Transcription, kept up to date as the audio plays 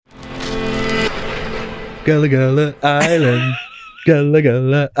Gullah Gullah Island. Gullah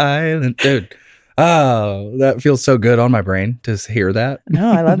Gullah Island. Dude. Oh, that feels so good on my brain to hear that.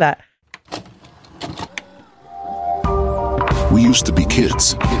 No, I love that. We used to be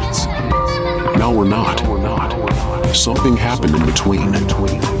kids. Now we're not. Something happened in between.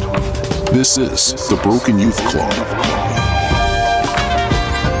 This is the Broken Youth Club.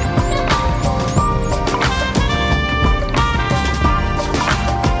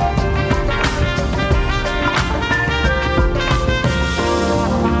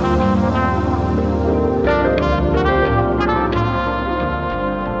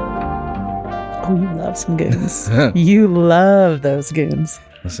 Oh, you love some goons. You love those goons.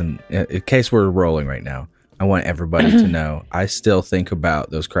 Listen, in case we're rolling right now, I want everybody to know I still think about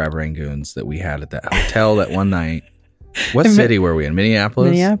those crab rangoons that we had at that hotel that one night. What city were we in?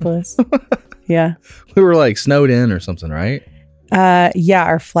 Minneapolis? Minneapolis. Yeah. We were like snowed in or something, right? Yeah,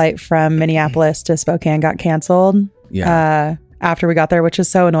 our flight from Minneapolis to Spokane got canceled. Yeah. After we got there, which is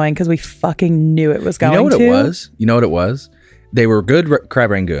so annoying because we fucking knew it was going to. You know what it was? They were good crab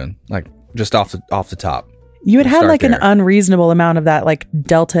rangoon, like just off the top. You had had like there. an unreasonable amount of that, like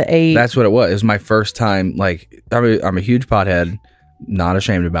Delta 8. That's what it was. It was my first time. Like, I'm a huge pothead, not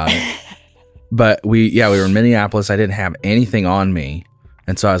ashamed about it. But we were in Minneapolis. I didn't have anything on me,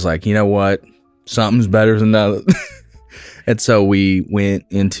 and so I was like, you know what, something's better than that. And so we went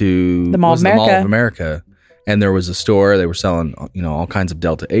into the Mall of America, and there was a store. They were selling, all kinds of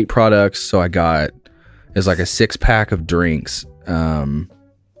Delta 8 products. So I got it's like a 6-pack of drinks.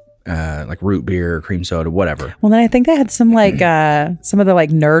 Like root beer, cream soda, whatever. Well, then I think they had some like some of the like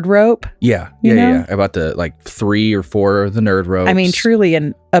Nerd Rope. Yeah. About the like 3 or 4 of the Nerd Ropes. I mean, truly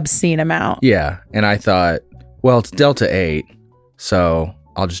an obscene amount. Yeah, and I thought, well, it's Delta 8, so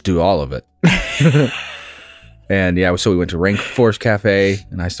I'll just do all of it. And yeah, so we went to Rainforest Cafe,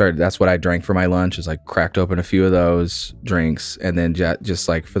 and that's what I drank for my lunch. Is like cracked open a few of those drinks, and then just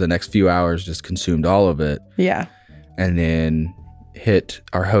like for the next few hours, just consumed all of it. Yeah, and then hit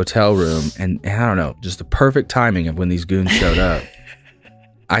our hotel room, and I don't know, just the perfect timing of when these goons showed up.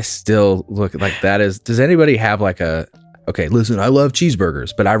 I still look like that is, does anybody have like okay, listen, I love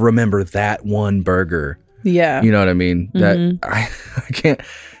cheeseburgers, but I remember that one burger. Yeah. You know what I mean? That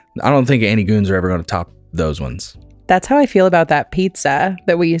I don't think any goons are ever going to top those ones. That's how I feel about that pizza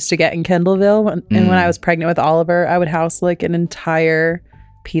that we used to get in Kendallville. And when I was pregnant with Oliver, I would house like an entire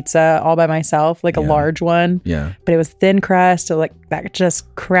pizza all by myself, like a large one. Yeah. But it was thin crust, like that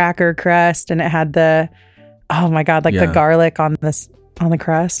just cracker crust, and it had the the garlic on the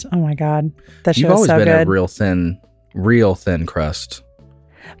crust. Oh my God. That shit You've was always so been good. a real thin crust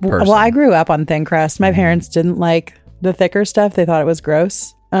person. Well, I grew up on thin crust. My parents didn't like the thicker stuff. They thought it was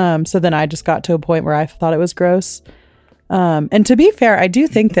gross. So then I just got to a point where I thought it was gross. And to be fair, I do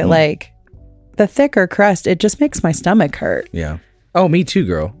think that like the thicker crust, it just makes my stomach hurt. Yeah. Oh, me too,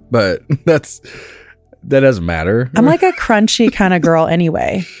 girl. But that doesn't matter. I'm like a crunchy kind of girl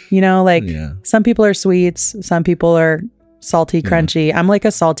anyway. Like some people are sweets, some people are salty, crunchy. I'm like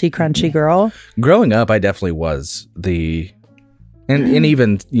a salty, crunchy girl. Growing up, I definitely was and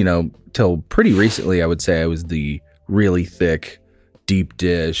even, till pretty recently, I would say I was the really thick, deep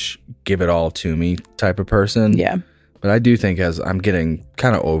dish, give it all to me type of person. Yeah. But I do think as I'm getting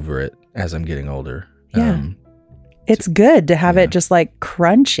kind of over it as I'm getting older. Yeah. It's good to have it just like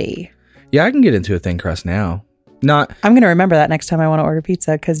crunchy. Yeah, I can get into a thin crust now. I'm going to remember that next time I want to order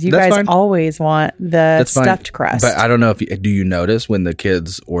pizza, because you guys always want the stuffed crust. But I don't know do you notice when the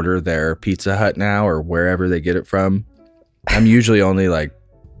kids order their Pizza Hut now or wherever they get it from? I'm usually only like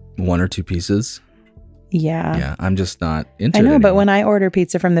 1 or 2 pieces. Yeah. Yeah, I'm just not into it. I know, anymore. but when I order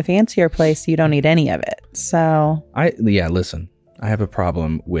pizza from the fancier place, you don't eat any of it. So listen, I have a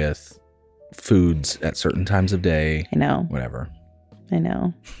problem with foods at certain times of day. I know. Whatever. I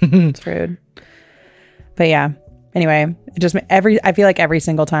know. It's rude. But yeah. Anyway, I feel like every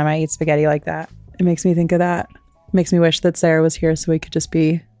single time I eat spaghetti like that, it makes me think of that. It makes me wish that Sarah was here so we could just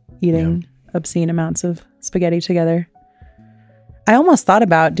be eating obscene amounts of spaghetti together. I almost thought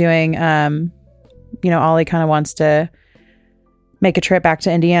about doing, Ollie kind of wants to make a trip back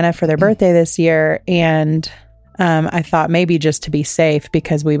to Indiana for their birthday this year. And I thought maybe just to be safe,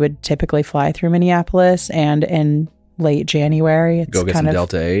 because we would typically fly through Minneapolis, and in late January, go get some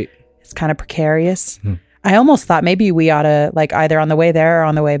Delta 8. It's kind of precarious. I almost thought maybe we ought to, like, either on the way there or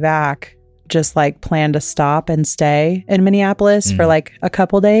on the way back, just like plan to stop and stay in Minneapolis for like a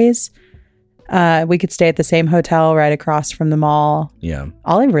couple days. We could stay at the same hotel right across from the mall. Yeah.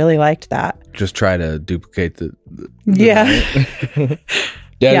 Ollie really liked that. Just try to duplicate the yeah.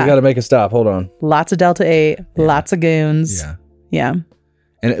 Daddy got to make a stop. Hold on. Lots of Delta 8, lots of goons. Yeah. Yeah.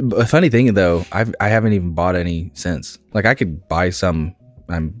 And a funny thing though, I haven't even bought any since. Like I could buy some.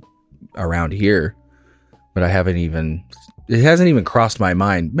 I'm around here, but I haven't even. It hasn't even crossed my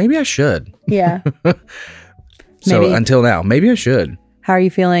mind. Maybe I should. Yeah. So Maybe. until now, maybe I should. How are you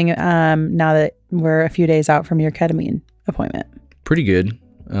feeling now that we're a few days out from your ketamine appointment? Pretty good.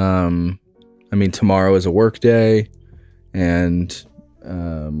 I mean, tomorrow is a work day, and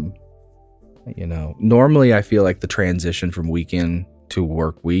you know, normally I feel like the transition from weekend to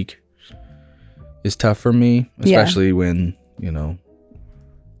work week is tough for me, especially when, you know,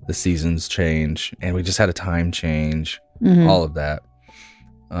 the seasons change and we just had a time change, all of that.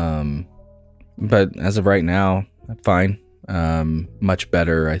 But as of right now, I'm fine. Much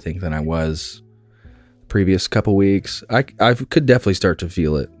better, I think, than I was previous couple weeks. I could definitely start to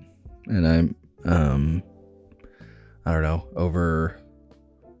feel it, and I don't know, over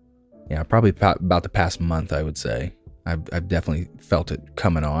probably about the past month, I would say I've definitely felt it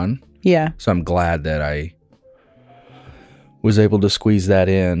coming on. Yeah. So I'm glad that I was able to squeeze that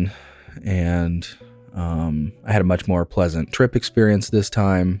in, and I had a much more pleasant trip experience this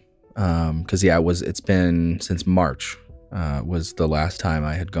time. Because it's been since March was the last time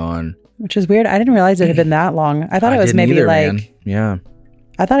I had gone. Which is weird. I didn't realize it had been that long. I thought it was didn't maybe either, like, man. Yeah.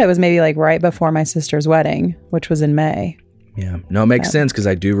 I thought it was maybe like right before my sister's wedding, which was in May. Yeah. No, it makes sense because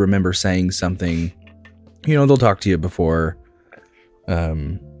I do remember saying something, you know, they'll talk to you before,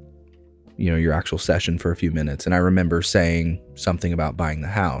 you know, your actual session for a few minutes. And I remember saying something about buying the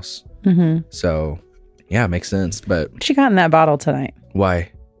house. Mm-hmm. So yeah, it makes sense. But What you got in that bottle tonight?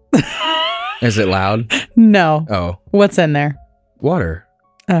 why? Is it loud? No. Oh, What's in there? water.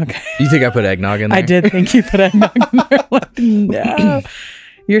 Okay. You think I put eggnog in there? I did think you put eggnog in there. Like, no.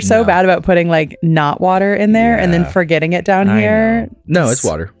 You're so No. bad about putting like not water in there and then Yeah. forgetting it down I here. know. No, it's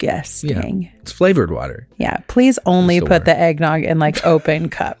water. Disgusting. It's flavored water. Yeah. Please only Just the put water. the eggnog in like open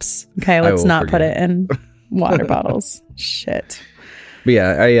cups. Okay. Let's will not put forget. it in water bottles. Shit. But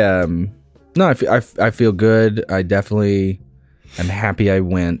yeah, I feel good. I definitely am happy I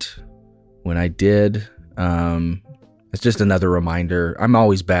went when I did. It's just another reminder. I'm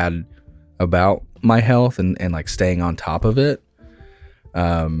always bad about my health and like staying on top of it.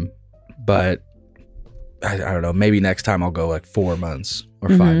 But I don't know, maybe next time I'll go like 4 months or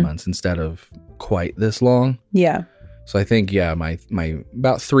 5 months instead of quite this long. Yeah. So I think, my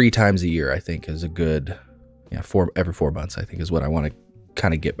about 3 times a year, I think is a good, every 4 months, I think is what I want to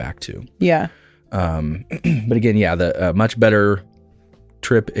kind of get back to. Yeah. But again, the much better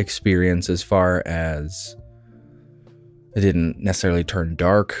trip experience as far as it didn't necessarily turn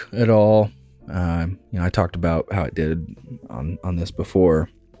dark at all. I talked about how it did on this before.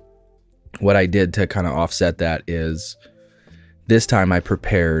 What I did to kind of offset that is this time I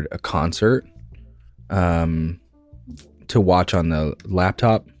prepared a concert to watch on the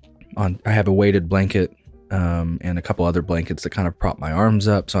laptop. I have a weighted blanket and a couple other blankets that kind of prop my arms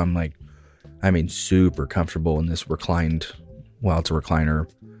up. So I'm like, super comfortable in this reclined, it's a recliner.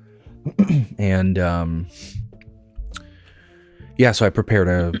 And so I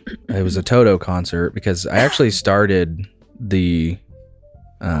prepared it was a Toto concert because I actually started the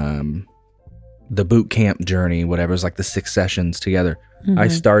boot camp journey, whatever. It was like the 6 sessions together. I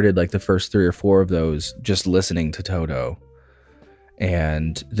started like the first 3 or 4 of those just listening to Toto.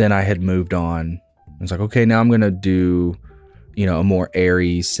 And then I had moved on. I was like, okay, now I'm going to do, a more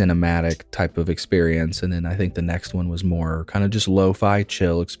airy cinematic type of experience. And then I think the next one was more kind of just lo-fi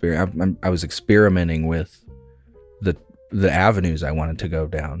chill experience. I was experimenting with the avenues I wanted to go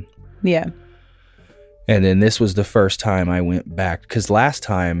down. Yeah. And then this was the first time I went back, because last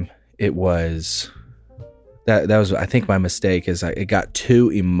time it was that was, I think, my mistake is it got too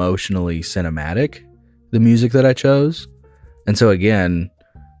emotionally cinematic, the music that I chose. And so again,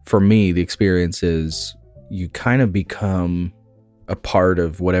 for me, the experience is you kind of become a part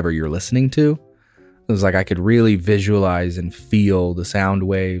of whatever you're listening to. It was like I could really visualize and feel the sound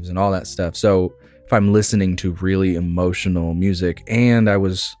waves and all that stuff. So if I'm listening to really emotional music and I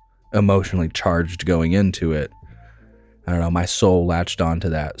was emotionally charged going into it, I don't know, my soul latched onto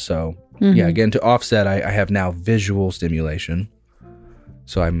that. So again, to offset, I have now visual stimulation.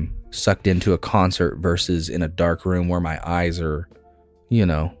 So I'm sucked into a concert versus in a dark room where my eyes are,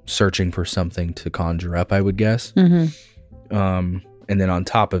 searching for something to conjure up, I would guess. And then on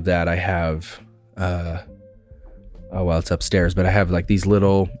top of that, I have, it's upstairs, but I have like these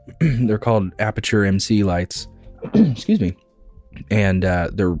little, they're called Aputure MC lights. Excuse me. And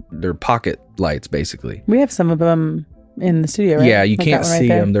they're pocket lights, basically. We have some of them in the studio, right? Yeah, you Like can't that one see right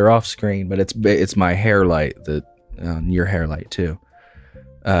there? them. They're off screen, but it's my hair light, your hair light too.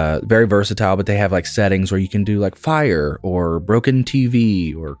 Very versatile, but they have like settings where you can do like fire or broken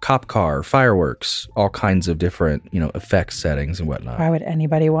TV or cop car, fireworks, all kinds of different, effects settings and whatnot. Why would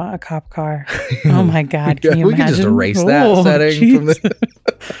anybody want a cop car? Oh my God. Can you we imagine? can just erase that setting from the.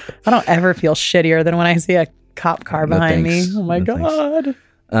 I don't ever feel shittier than when I see a cop car behind me. Oh my God.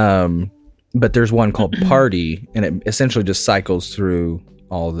 But there's one called Party, and it essentially just cycles through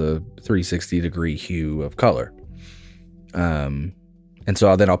all the 360-degree hue of color. And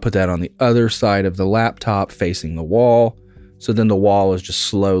so then I'll put that on the other side of the laptop facing the wall. So then the wall is just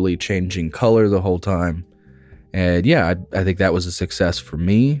slowly changing color the whole time. And yeah, I think that was a success for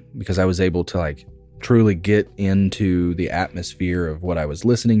me because I was able to like truly get into the atmosphere of what I was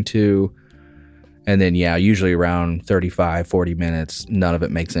listening to. And then, yeah, usually around 35, 40 minutes, none of it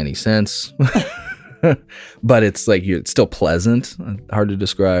makes any sense. But it's like, it's still pleasant, hard to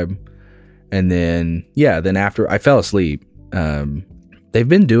describe. And then, yeah, then after I fell asleep, they've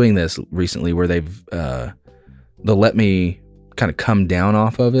been doing this recently where they'll let me kind of come down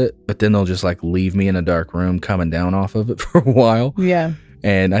off of it, but then they'll just like leave me in a dark room coming down off of it for a while. Yeah.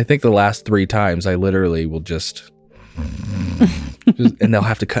 And I think the last 3 times I literally will just and they'll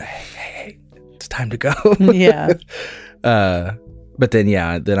have to cut, hey, it's time to go. Yeah. But then,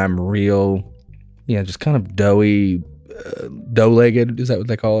 yeah, then I'm real, just kind of doughy, dough-legged, is that what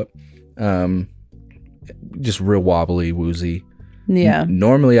they call it? Just real wobbly, woozy. Yeah.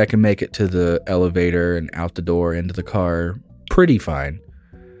 Normally I can make it to the elevator and out the door into the car pretty fine.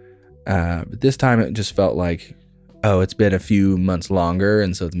 But this time it just felt like, it's been a few months longer,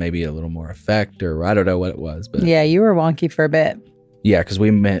 and so it's maybe a little more effect, or I don't know what it was. But yeah, you were wonky for a bit. Yeah, because we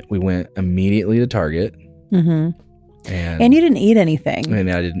went immediately to Target. Mm-hmm. And you didn't eat anything.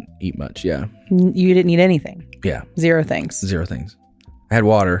 And I didn't eat much, yeah. You didn't eat anything. Yeah. Zero things. I had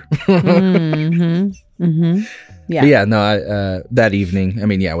water. Mm-hmm. Mm-hmm. Yeah. But yeah, no, that evening,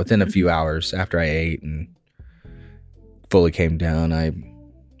 within a few hours after I ate and fully came down, I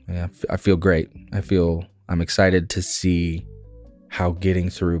feel great. I'm excited to see how getting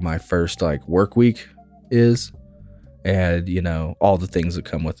through my first like work week is, and all the things that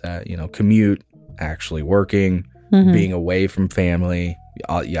come with that, commute, actually working, being away from family,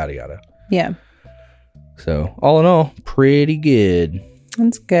 yada yada. Yeah. So all in all, pretty good.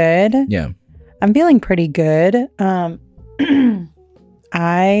 That's good. Yeah. I'm feeling pretty good. I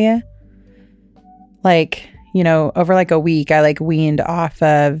over like a week, I like weaned off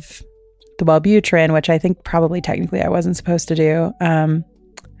of the Wellbutrin, which I think probably technically I wasn't supposed to do.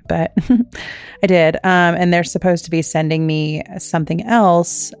 But I did. And they're supposed to be sending me something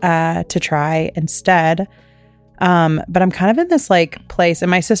else to try instead. But I'm kind of in this like place,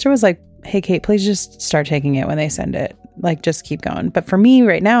 and my sister was like, hey, Kate, please just start taking it when they send it. Like, just keep going. But for me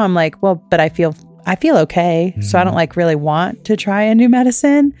right now, I'm like, well, but I feel okay. Mm-hmm. So I don't like really want to try a new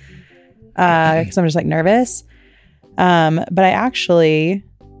medicine because I'm just like nervous. But I actually,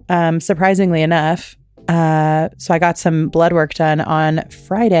 surprisingly enough, so I got some blood work done on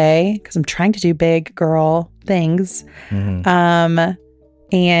Friday because I'm trying to do big girl things. Mm-hmm.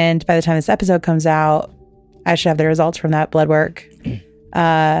 And by the time this episode comes out, I should have the results from that blood work.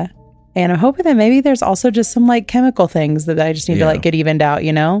 And I'm hoping that maybe there's also just some like chemical things that I just need to like get evened out,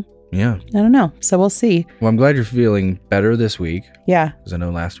 Yeah. I don't know. So we'll see. Well, I'm glad you're feeling better this week. Yeah. Because I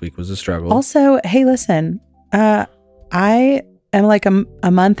know last week was a struggle. Also, hey, listen, I am like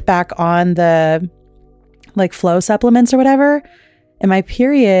a month back on the like flow supplements or whatever. And my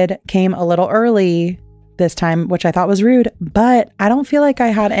period came a little early this time, which I thought was rude, but I don't feel like I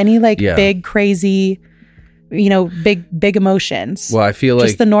had any like big, crazy, big emotions. Well, I feel like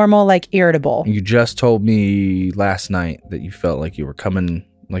just the normal, like irritable. You just told me last night that you felt like you were coming,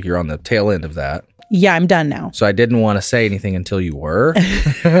 like you're on the tail end of that. Yeah, I'm done now. So I didn't want to say anything until you were,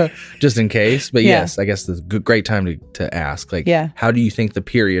 just in case. But yes, I guess it's a great time to ask. Like, how do you think the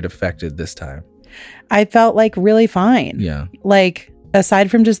period affected this time? I felt like really fine. Yeah. Like,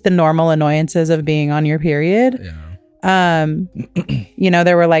 aside from just the normal annoyances of being on your period. Yeah.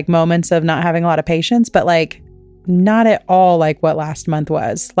 There were like moments of not having a lot of patience, but like not at all like what last month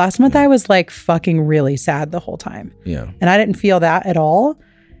was. Last month I was like fucking really sad the whole time. Yeah. And I didn't feel that at all.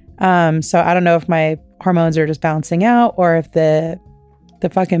 So I don't know if my hormones are just balancing out or if the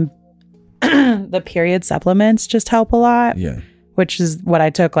fucking the period supplements just help a lot. Yeah. Which is what I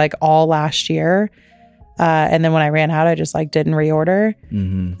took like all last year. And then when I ran out, I just like didn't reorder.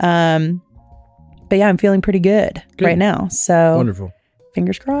 Mm-hmm. But yeah, I'm feeling pretty good right now. So wonderful.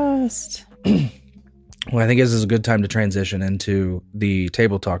 Fingers crossed. Well, I think this is a good time to transition into the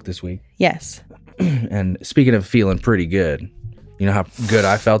table talk this week. Yes. And speaking of feeling pretty good, you know how good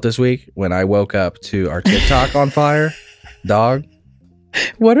I felt this week when I woke up to our TikTok on fire? Dog.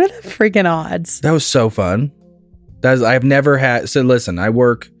 What are the freaking odds? That was so fun. I've never had. So listen, I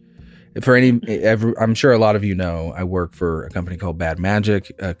work for I'm sure a lot of you know, I work for a company called Bad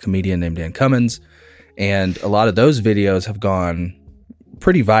Magic, a comedian named Dan Cummins. And a lot of those videos have gone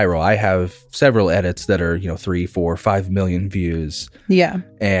pretty viral. I have several edits that are, 3, 4, 5 million views. Yeah.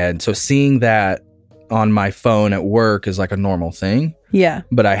 And so seeing that on my phone at work is like a normal thing. Yeah.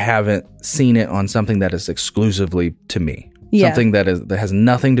 But I haven't seen it on something that is exclusively to me. Yeah. Something that has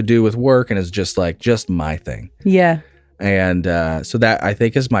nothing to do with work and is just my thing. Yeah. And so that I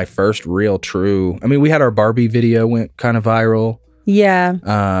think is my first real true. I mean, we had our Barbie video went kind of viral. Yeah.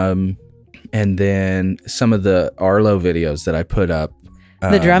 And then some of the Arlo videos that I put up.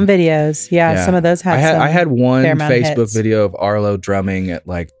 The drum videos. Yeah. Some of those had I had one Facebook hits. video of Arlo drumming at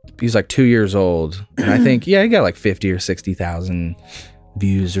he's 2 years old. And I think, he got 50 or 60,000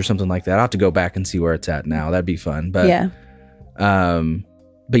 views or something like that. I'll have to go back and see where it's at now. That'd be fun. But yeah.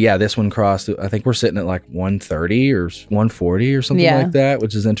 But yeah, this one crossed. I think we're sitting at 130 or 140 or something like that,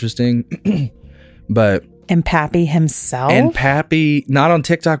 which is interesting. But and Pappy himself, and Pappy, not on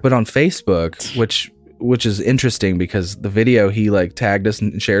TikTok but on Facebook, which is interesting because the video he tagged us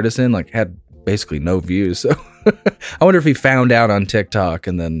and shared us in had basically no views. So I wonder if he found out on TikTok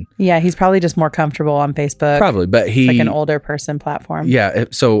and then he's probably just more comfortable on Facebook. Probably, but it's like an older person platform. Yeah.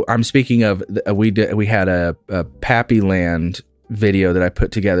 So I'm speaking of we had a Pappy Land video that I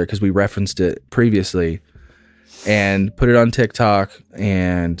put together because we referenced it previously and put it on TikTok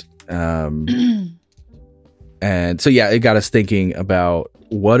and so it got us thinking about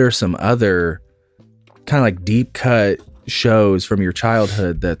what are some other kind of deep cut shows from your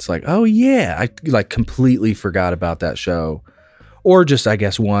childhood that's oh yeah, I completely forgot about that show, or just I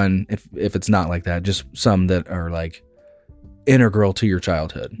guess one if it's not like that, just some that are integral to your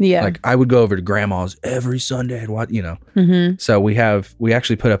childhood. Yeah. I would go over to grandma's every Sunday and watch, Mm-hmm. So we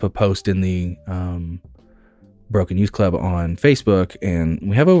actually put up a post in the Broken Youth Club on Facebook and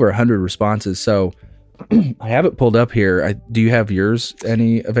we have over 100 responses. So I have it pulled up here. Do you have yours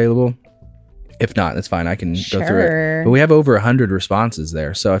any available? If not, that's fine. I can go through it. But we have over 100 responses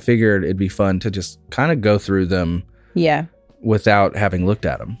there. So I figured it'd be fun to just kind of go through them. Yeah. Without having looked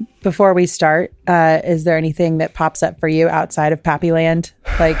at them. Before we start, is there anything that pops up for you outside of Pappy Land?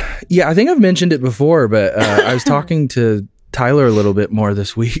 Yeah, I think I've mentioned it before, but I was talking to Tyler a little bit more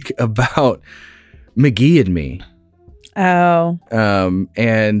this week about McGee and Me. Oh.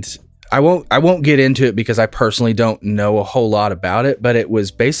 And I won't get into it because I personally don't know a whole lot about it, but it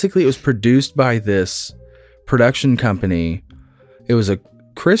was produced by this production company. It was a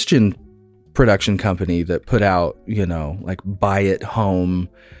Christian production company that put out, buy it home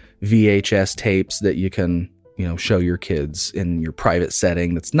VHS tapes that you can, show your kids in your private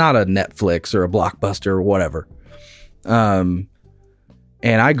setting. That's not a Netflix or a Blockbuster or whatever. And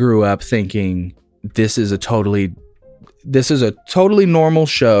I grew up thinking this is a totally normal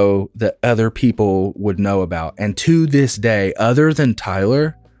show that other people would know about. And to this day, other than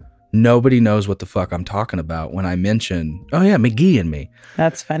Tyler, nobody knows what the fuck I'm talking about when I mention, oh yeah, McGee and Me.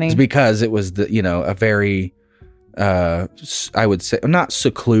 That's funny. It's because it was a very, I would say not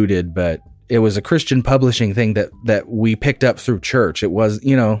secluded, but it was a Christian publishing thing that we picked up through church. It was,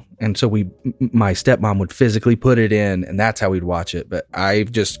 and so my stepmom would physically put it in and that's how we'd watch it. But I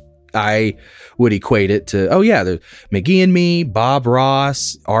would equate it to, oh yeah, there's McGee and Me, Bob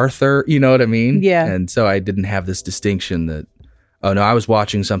Ross, Arthur, you know what I mean? Yeah. And so I didn't have this distinction that, oh no, I was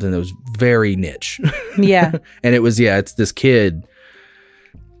watching something that was very niche. Yeah. And it was, it's this kid.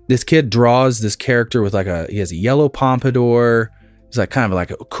 This kid draws this character with he has a yellow pompadour. He's kind of a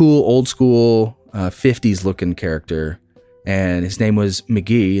cool old school 50s looking character. And his name was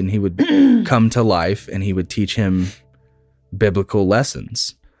McGee and he would come to life and he would teach him biblical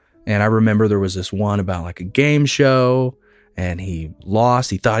lessons. And I remember there was this one about a game show and he lost.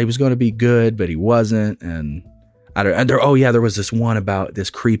 He thought he was going to be good, but he wasn't. And there was this one about this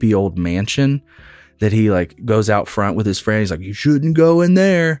creepy old mansion that he goes out front with his friend. He's you shouldn't go in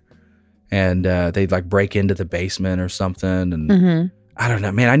there. And they break into the basement or something. And I don't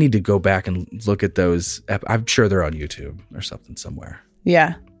know, man, I need to go back and look at those. I'm sure they're on YouTube or something somewhere.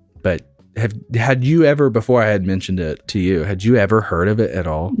 Yeah. But had you ever, before I had mentioned it to you, had you ever heard of it at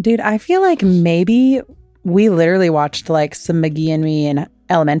all? Dude, I feel like maybe we literally watched some McGee and Me in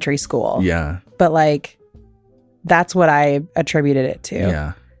elementary school. Yeah. But that's what I attributed it to.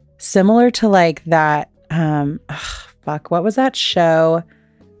 Yeah. Similar to that, what was that show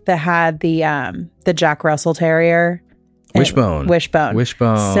that had the Jack Russell Terrier? Wishbone.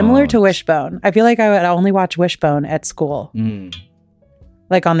 Wishbone. Similar to Wishbone. I feel like I would only watch Wishbone at school.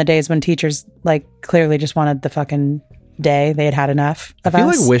 On the days when teachers clearly just wanted the fucking day. They had enough of I feel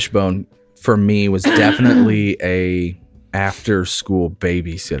us. like Wishbone for me was definitely a after school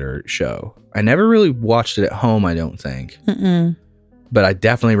babysitter show. I never really watched it at home, I don't think. But I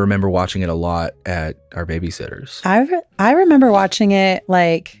definitely remember watching it a lot at our babysitters. I remember watching it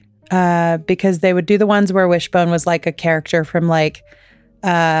like because they would do the ones where Wishbone was like a character from like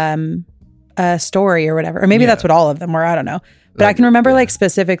a story or whatever. Or maybe that's what all of them were. I don't know. But I can remember like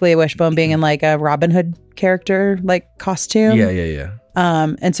specifically Wishbone being in like a Robin Hood character like costume. Yeah.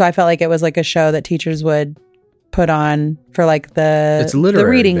 And so I felt like it was like a show that teachers would put on for like the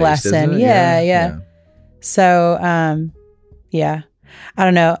reading based, lesson. isn't it? Yeah. So yeah. I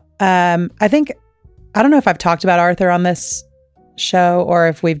don't know. I don't know if I've talked about Arthur on this show or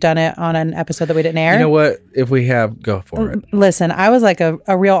if we've done it on an episode that we didn't air. You know what? If we have, go for it. Listen, I was like a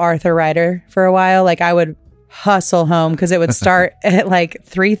real Arthur writer for a while. Like I would hustle home because it would start at like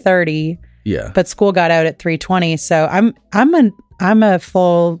 3:30. Yeah. But school got out at 3:20. So I'm a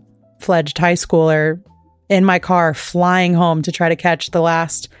full-fledged high schooler in my car flying home to try to catch the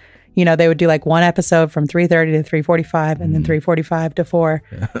last, they would do like one episode from 3:30 to 3:45 and then 3:45 to 4.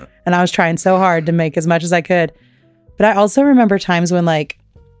 Yeah. And I was trying so hard to make as much as I could. But I also remember times when like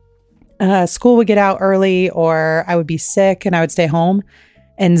school would get out early or I would be sick and I would stay home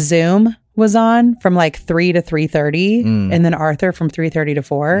and Zoom was on from like 3 to 3:30 and then Arthur from 3:30 to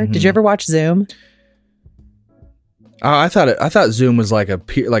 4. Did you ever watch Zoom? I thought Zoom was like a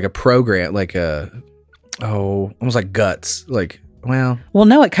program, like almost like Guts. Well,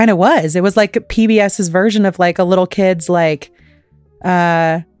 no, it kind of was. It was like PBS's version of like a little kid's like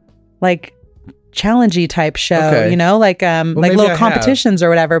challenge-y type show, okay. like little competitions or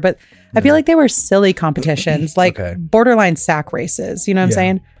whatever. But I feel like they were silly competitions, like borderline sack races. You know what I'm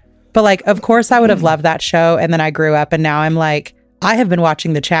saying? But like, of course, I would have loved that show. And then I grew up, and now I'm like, I have been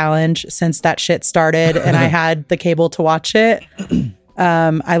watching The Challenge since that shit started, and I had the cable to watch it.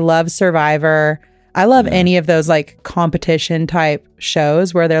 I love Survivor. I love any of those like competition type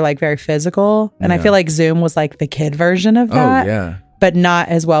shows where they're like very physical. And I feel like Zoom was like the kid version of that. Oh, yeah. But not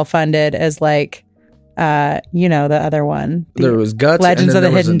as well funded as like, the other one. There was Guts. Legends of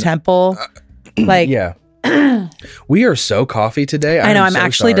the Hidden Temple. Yeah. We are so coffee today. I know. I'm so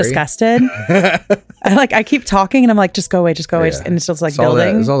actually disgusted. I keep talking and I'm like, just go away. Yeah. And it's just like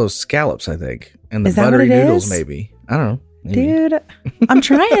building. There's all those scallops, I think. And the is that buttery what it noodles, is? maybe. I don't know. Maybe. Dude, I'm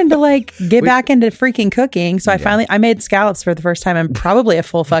trying to like get back into freaking cooking. So I made scallops for the first time in probably a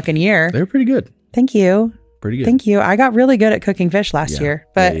full fucking year. They're pretty good. Thank you. Pretty good. Thank you. I got really good at cooking fish last year.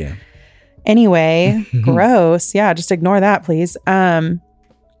 But anyway, gross. Yeah, just ignore that, please.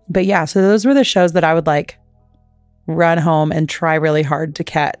 But yeah, so those were the shows that I would like run home and try really hard to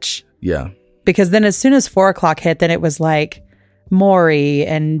catch. Yeah. Because then as soon as 4:00 hit, then it was like Maury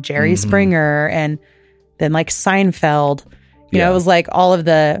and Jerry Springer and then like Seinfeld. You know, it was like all of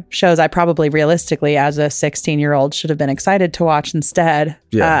the shows I probably realistically as a 16-year-old should have been excited to watch instead.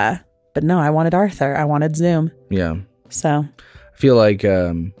 Yeah. But no, I wanted Arthur. I wanted Zoom. Yeah. So I feel like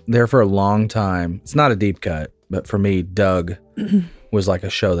there for a long time, it's not a deep cut, but for me, Doug was like a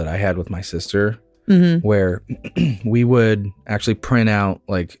show that I had with my sister where we would actually print out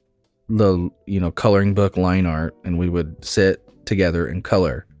like the, coloring book line art and we would sit together and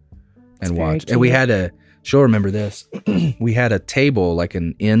color and watch. And we had she'll remember this. We had a table, like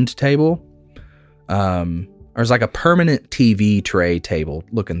an end table. Or it was like a permanent TV tray table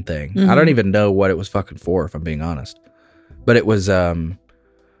looking thing. I don't even know what it was fucking for, if I'm being honest. But it was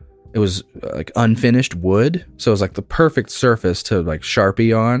like unfinished wood. So it was like the perfect surface to like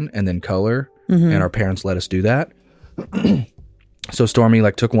Sharpie on and then color. And our parents let us do that. So Stormy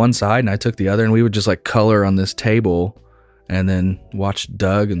like took one side and I took the other, and we would just like color on this table and then watch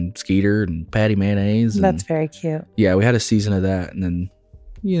Doug and Skeeter and Patty Mayonnaise. And, that's very cute. Yeah, we had a season of that. And then,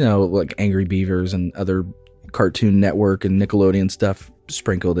 like Angry Beavers and other Cartoon Network and Nickelodeon stuff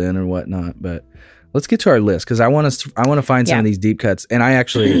sprinkled in or whatnot. But let's get to our list, because I want to find some of these deep cuts. And I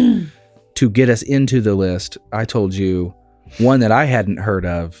actually, to get us into the list, I told you one that I hadn't heard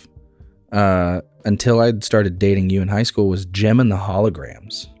of until I'd started dating you in high school was Jem and the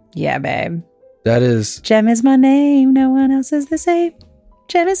Holograms. Yeah, babe. That is... Jem is my name. No one else is the same.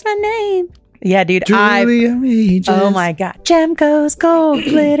 Jem is my name. Yeah, dude. Oh my God. Jem goes gold,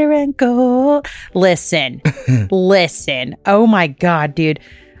 glitter and gold. Listen. Oh my God, dude.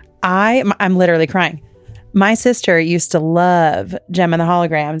 I'm literally crying. My sister used to love Jem and the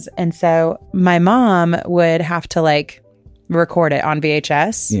Holograms. And so my mom would have to like record it on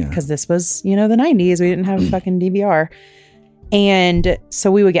VHS because this was, the 90s. We didn't have a fucking DVR. And so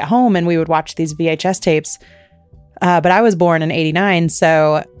we would get home and we would watch these VHS tapes. But I was born in 89.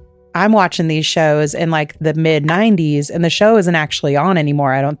 So I'm watching these shows in like the mid 90s and the show isn't actually on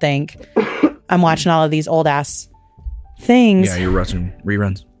anymore, I don't think. I'm watching all of these old ass things. Yeah, you're watching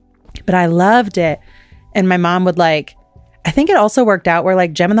reruns. But I loved it. And my mom would like, I think it also worked out where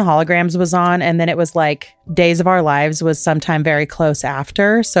like Gem and the Holograms was on, and then it was like Days of Our Lives was sometime very close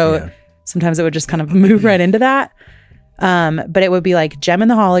after. So sometimes it would just kind of move right into that. But it would be like Gem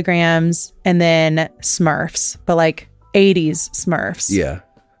and the Holograms and then Smurfs, but like 80s Smurfs. Yeah.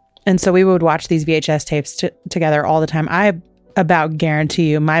 And so we would watch these VHS tapes together all the time. I about guarantee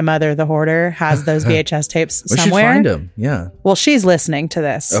you my mother, the hoarder, has those VHS tapes We somewhere. should find them. Yeah. Well, she's listening to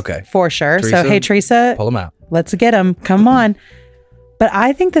this. Okay. For sure. Teresa, so, hey, Teresa, pull them out. let's get them. Come on. But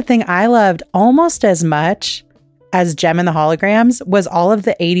I think the thing I loved almost as much as Gem and the Holograms was all of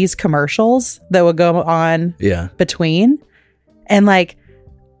the 80s commercials that would go on between. And like,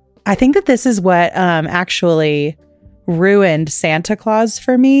 I think that this is what actually ruined Santa Claus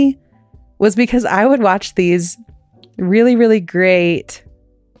for me, was because I would watch these really, really great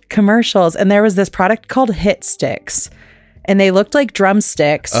commercials. And there was this product called Hit Sticks. And they looked like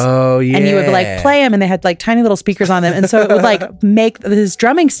drumsticks. Oh, yeah. And you would like play them and they had like tiny little speakers on them. And so it would like make this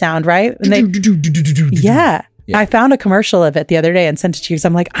drumming sound, right? And they, yeah. I found a commercial of it the other day and sent it to you. So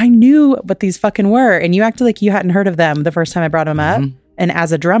I'm like, I knew what these fucking were. And you acted like you hadn't heard of them the first time I brought them up. And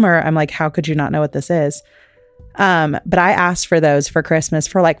as a drummer, I'm like, how could you not know what this is? But I asked for those for Christmas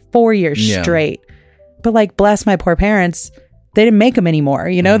for like 4 years straight. But like, bless my poor parents, they didn't make them anymore.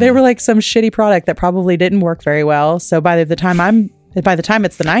 You know, they were like some shitty product that probably didn't work very well. So by the time it's the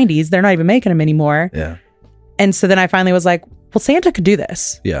 90s, they're not even making them anymore. Yeah. And so then I finally was like, well, Santa could do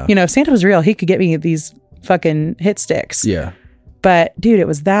this. Yeah. You know, if Santa was real, he could get me these fucking Hit Sticks. Yeah. But dude, it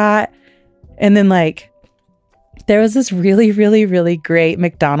was that. And then like, there was this really, really, really great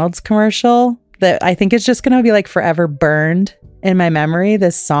McDonald's commercial that I think is just going to be like forever burned in my memory,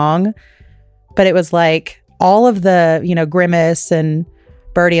 this song. But it was like all of the, you know, Grimace and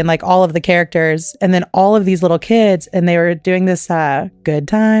Birdie and like all of the characters, and then all of these little kids, and they were doing this good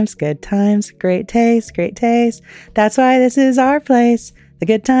times, great taste, great taste. That's why this is our place. The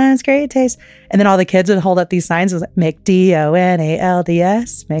good times, great taste. And then all the kids would hold up these signs. It was like,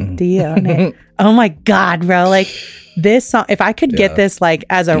 McDonalds, McDonalds. Oh my God, bro. Like this song, if I could get this like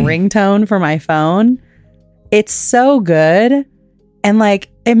as a ringtone for my phone, it's so good. And like,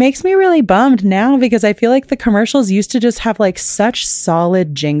 it makes me really bummed now because I feel like the commercials used to just have like such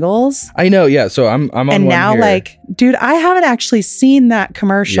solid jingles. I know. Yeah. So I'm on and one now here. like, dude, I haven't actually seen that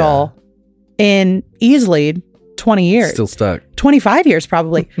commercial in easily 20 years. Still stuck. 25 years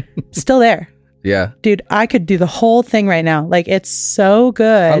probably. Still there. Yeah. Dude, I could do the whole thing right now. Like, it's so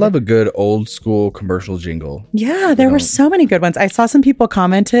good. I love a good old school commercial jingle. Yeah, there were so many good ones. I saw some people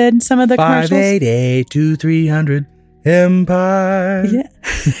commented some of the commercials. 588-2300 Empire. Yeah.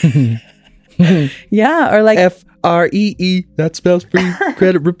 Yeah, or like FREE, that spells free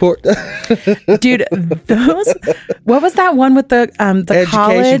credit report. Dude, those, what was that one with the Education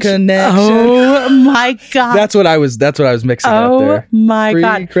college Connection. Oh my God. That's what I was mixing up there. Oh my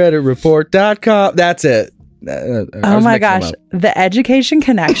God. Freecreditreport.com. That's it. Oh my gosh. The Education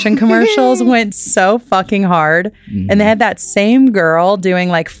Connection commercials went so fucking hard. And they had that same girl doing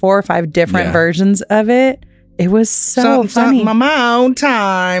like 4 or 5 different versions of it. It was so funny. On my own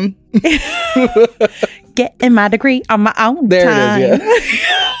time. Getting my degree on my own There time. it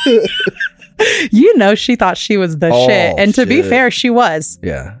is, yeah. You know, she thought she was the shit. And to be fair, she was.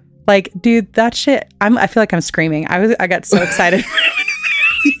 Yeah. Like, dude, that shit. I feel like I'm screaming. I got so excited.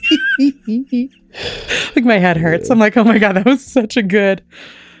 Like my head hurts. I'm like, oh my God, that was such a good.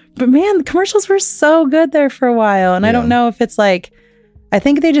 But man, the commercials were so good there for a while. And I don't know if it's like, I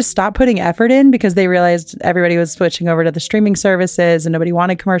think they just stopped putting effort in because they realized everybody was switching over to the streaming services and nobody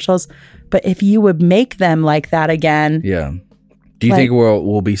wanted commercials. But if you would make them like that again. Yeah. Do you think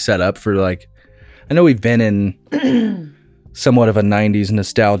we'll be set up for like, I know we've been in somewhat of a 90s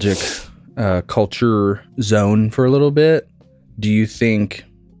nostalgic culture zone for a little bit. Do you think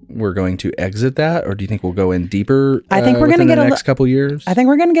we're going to exit that, or do you think we'll go in deeper? I think we're going to get the next couple years. I think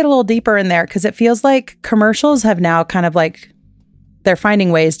we're going to get a little deeper in there because it feels like commercials have now kind of like, they're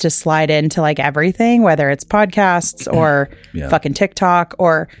finding ways to slide into like everything, whether it's podcasts or fucking TikTok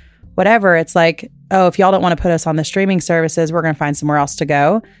or whatever. It's like, oh, if y'all don't want to put us on the streaming services, we're going to find somewhere else to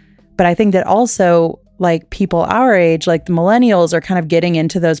go. But I think that also like people our age, like the millennials, are kind of getting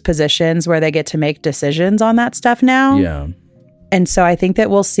into those positions where they get to make decisions on that stuff now. Yeah. And so I think that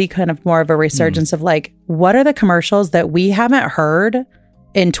we'll see kind of more of a resurgence of like, what are the commercials that we haven't heard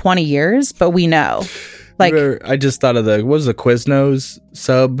in 20 years, but we know? Like, I just thought of what was the Quiznos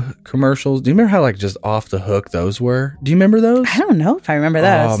sub commercials? Do you remember how like just off the hook those were? Do you remember those? I don't know if I remember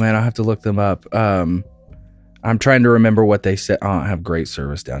those. Oh man, I'll have to look them up. I'm trying to remember what they said. Oh, I have great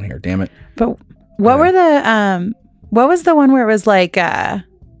service down here. Damn it. But what were the what was the one where it was like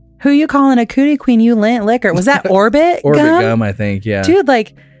who you calling a cootie queen, you lint liquor? Was that Orbit Orbit gum, I think. Yeah. Dude,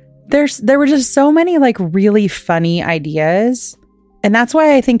 like there were just so many like really funny ideas. And that's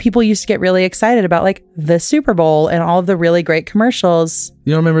why I think people used to get really excited about like the Super Bowl and all of the really great commercials.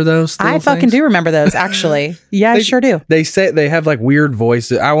 You don't remember those? I fucking do remember those, actually. Yeah, I sure do. They say they have like weird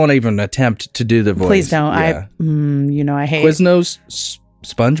voices. I won't even attempt to do the voice. Please don't. Yeah. I hate Quiznos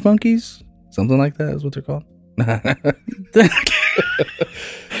Sponge Monkeys? Something like that is what they're called.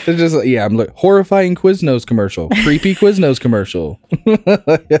 It's just I'm like horrifying Quiznos commercial, creepy Quiznos commercial.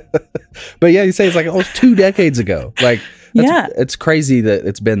 But yeah, you say it's like almost 2 decades ago. Like, it's crazy that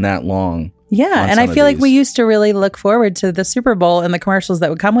it's been that long. Yeah, and I feel like we used to really look forward to the Super Bowl and the commercials that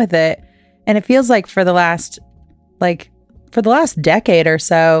would come with it. And it feels like for the last decade or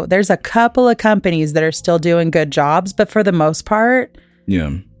so, there's a couple of companies that are still doing good jobs, but for the most part,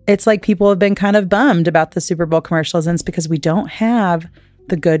 it's like people have been kind of bummed about the Super Bowl commercials, and it's because we don't have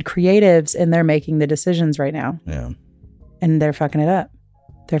the good creatives and they're making the decisions right now. Yeah. And they're fucking it up.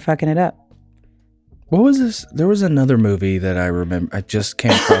 What was this? There was another movie that I remember. I just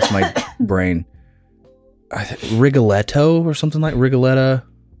came across my brain. Rigoletto or something like Rigoletta.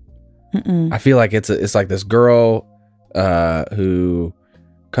 I feel like it's like this girl who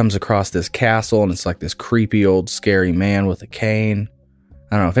comes across this castle, and it's like this creepy old scary man with a cane.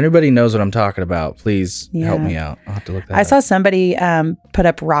 I don't know if anybody knows what I'm talking about. Please help me out. I'll have to look that up. I saw somebody put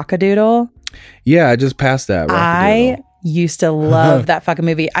up Rockadoodle. Yeah, I just passed that. I used to love that fucking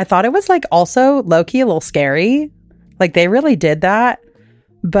movie. I thought it was like also low-key a little scary. Like they really did that.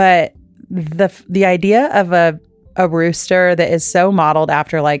 But the idea of a rooster that is so modeled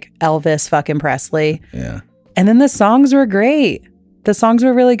after like Elvis fucking Presley. Yeah. And then the songs were great. The songs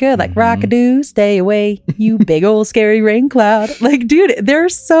were really good. Like Rockadoo, stay away, you big old scary rain cloud. Like, dude, they're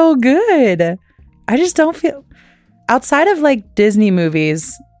so good. I just don't feel outside of like Disney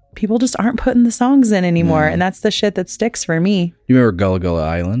movies, people just aren't putting the songs in anymore. And that's the shit that sticks for me. You remember Gullah Gullah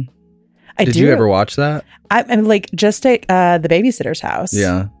Island? Did you ever watch that? I'm like just at the babysitter's house.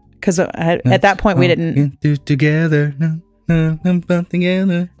 Yeah. Because at that point we didn't. Together.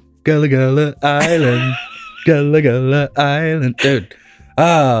 Together. Gullah Gullah Island. Gullah Gullah Island. Dude.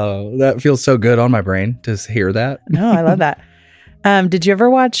 Oh, that feels so good on my brain to hear that. No, I love that. Did you ever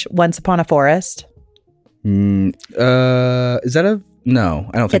watch Once Upon a Forest? Is that no,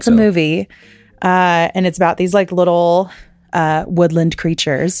 I don't think so. It's a movie. And it's about these like little woodland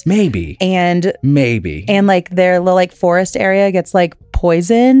creatures. Maybe. And like their little like forest area gets like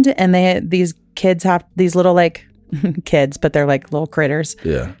poisoned, and these kids have these little like kids, but they're like little critters.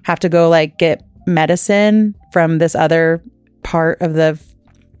 Yeah. Have to go like get medicine from this other part of the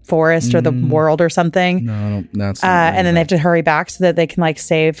forest or the world or something. No, that's and then they have to hurry back so that they can like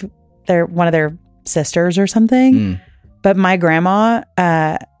save one of their sisters or something. But my grandma,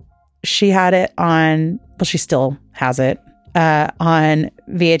 she had it on, well, she still has it on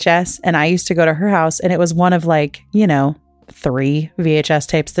VHS, and I used to go to her house, and it was one of like 3 VHS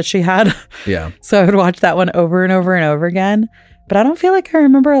tapes that she had. Yeah. So I would watch that one over and over and over again. But I don't feel like I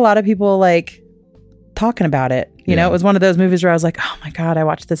remember a lot of people like talking about it. You know, it was one of those movies where I was like, oh my God, I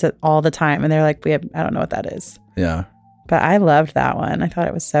watch this all the time. And they're like, I don't know what that is. Yeah. But I loved that one. I thought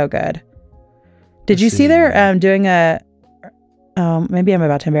it was so good. Did you see they're doing maybe I'm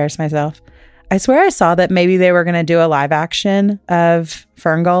about to embarrass myself. I swear I saw that maybe they were going to do a live action of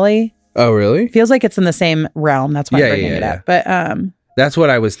Ferngully. Oh, really? Feels like it's in the same realm. That's why I'm bringing it up. But that's what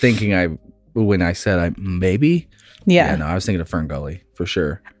I was thinking when I said maybe. Yeah. No, I was thinking of Ferngully for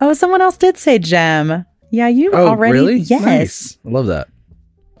sure. Oh, someone else did say Gem. Yeah, you already. Really? Yes. Nice. I love that.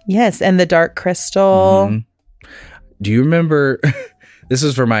 Yes, and the Dark Crystal. Mm-hmm. Do you remember? This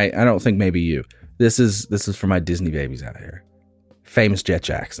is for I don't think maybe you. This is for my Disney babies out here. Famous Jet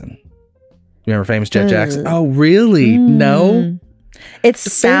Jackson. You remember Famous Jet Jackson? Oh, really? No. It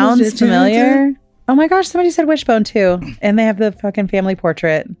sounds familiar. Oh my gosh, somebody said Wishbone too, and they have the fucking family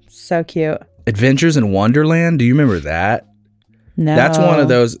portrait. So cute. Adventures in Wonderland. Do you remember that? No. That's one of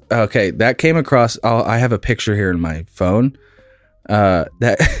those. Okay, that came across. I have a picture here in my phone. Do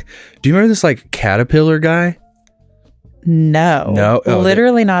you remember this like caterpillar guy? No.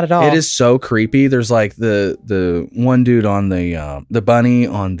 Literally not at all. It is so creepy. There's like the one dude on the bunny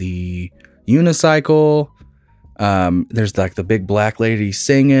on the unicycle. There's like the big black lady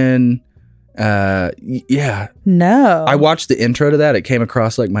singing, Yeah. No. I watched the intro to that. It came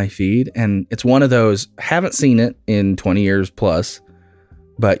across like my feed, and it's one of those, haven't seen it in 20 years plus,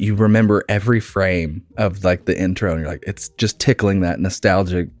 but you remember every frame of like the intro, and you're like, it's just tickling that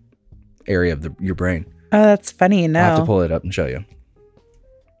nostalgic area of your brain. Oh, that's funny. No. I'll have to pull it up and show you.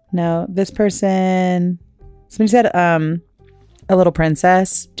 No, this person, somebody said, A Little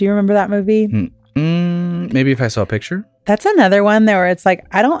Princess. Do you remember that movie? Maybe if I saw a picture. That's another one there where it's like,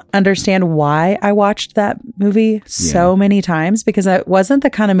 I don't understand why I watched that movie so many times, because it wasn't the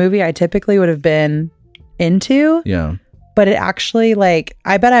kind of movie I typically would have been into. Yeah. But it actually, like,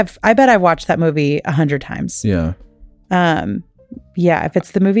 I bet I've watched that movie 100 times. Yeah. Yeah, if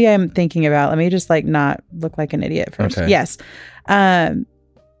it's the movie I'm thinking about, let me just like not look like an idiot first. Okay. Yes.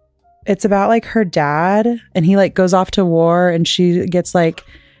 It's about like her dad, and he like goes off to war, and she gets like,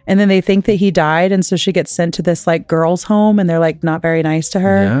 and then they think that he died, and so she gets sent to this like girls' home, and they're like not very nice to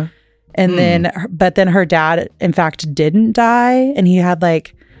her. Yeah. And then her dad in fact didn't die, and he had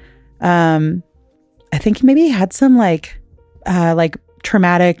like I think maybe he had some like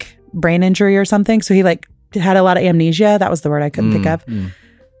traumatic brain injury or something, so he like had a lot of amnesia. That was the word I couldn't think of.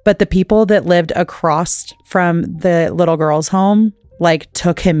 But the people that lived across from the little girl's home like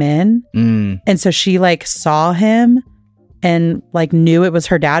took him in, and so she like saw him and like knew it was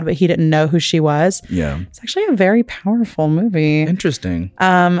her dad, but he didn't know who she was. Yeah. It's actually a very powerful movie. Interesting.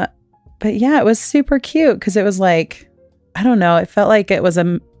 But yeah, it was super cute because it was like, I don't know, it felt like it was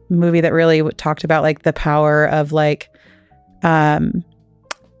a movie that really talked about like the power of like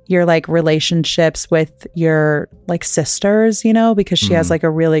your like relationships with your like sisters, you know, because she has like a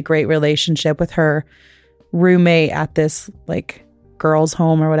really great relationship with her roommate at this like girls'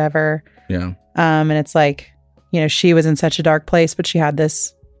 home or whatever. Yeah. And it's like, you know, she was in such a dark place, but she had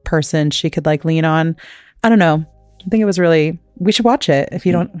this person she could like lean on. I don't know. I think it was really, we should watch it if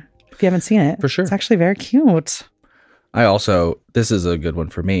you haven't seen it. For sure. It's actually very cute. This is a good one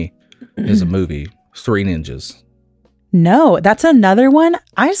for me, is a movie, Three Ninjas. No, that's another one.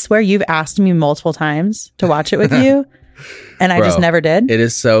 I swear you've asked me multiple times to watch it with you, and I just never did. It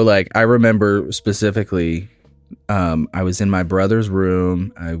is so like, I remember specifically, I was in my brother's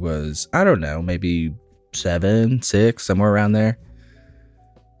room. I was, I don't know, maybe 7, 6, somewhere around there.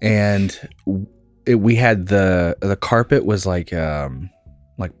 And we had the carpet was like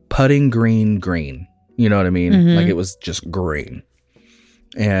putting green. You know what I mean? Like it was just green.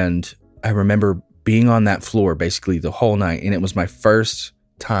 And I remember being on that floor basically the whole night. And it was my first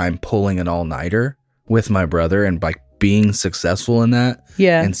time pulling an all-nighter with my brother and like being successful in that.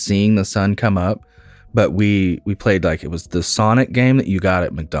 Yeah. And seeing the sun come up. But we played like, it was the Sonic game that you got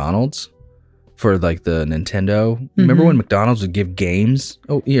at McDonald's for like the Nintendo. Remember when McDonald's would give games?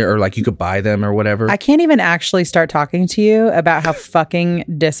 Oh yeah, or like you could buy them or whatever. I can't even actually start talking to you about how fucking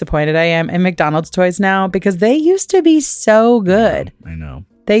disappointed I am in McDonald's toys now, because they used to be so good. I know.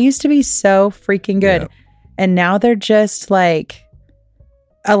 They used to be so freaking good. Yeah. And now they're just like,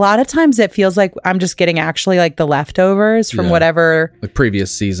 a lot of times it feels like I'm just getting actually like the leftovers from whatever. Like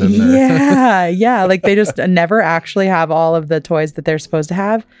previous season. Yeah. Like they just never actually have all of the toys that they're supposed to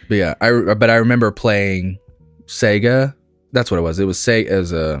have. But yeah, I remember playing Sega. That's what it was. It was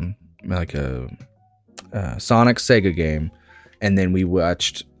as a Sonic Sega game. And then we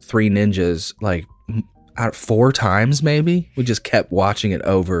watched Three Ninjas like 4 times maybe. We just kept watching it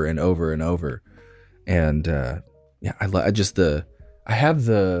over and over and over. And yeah, I have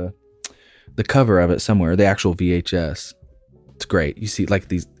the cover of it somewhere, the actual VHS. It's great. You see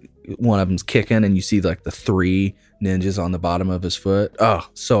like one of them's kicking and you see like the 3 ninjas on the bottom of his foot. Oh,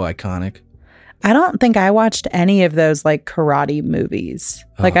 so iconic. I don't think I watched any of those like karate movies.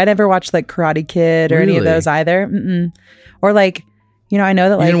 Like I never watched like Karate Kid or any of those either. Or like, you know, I know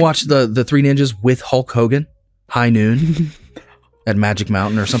that like... You didn't watch the 3 Ninjas with Hulk Hogan? High Noon? At Magic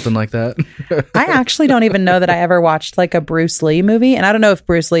Mountain or something like that? I actually don't even know that I ever watched like a Bruce Lee movie. And I don't know if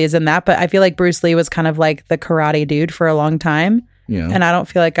Bruce Lee is in that, but I feel like Bruce Lee was kind of like the karate dude for a long time. Yeah. And I don't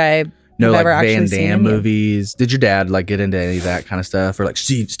feel like I've like ever actually Van seen Damme movies. Did your dad like get into any of that kind of stuff? Or like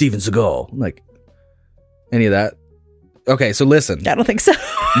Steven Seagal? Like any of that? Okay, so listen. I don't think so.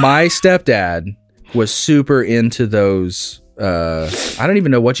 My stepdad was super into those... I don't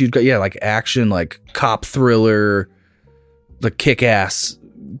even know what you'd got. Yeah, like action, like cop thriller, the kick-ass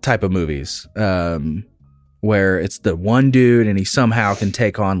type of movies, where it's the one dude and he somehow can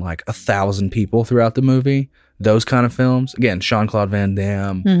take on like 1,000 people throughout the movie. Those kind of films. Again, Jean-Claude Van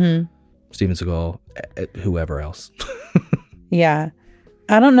Damme, Steven Seagal, whoever else. Yeah.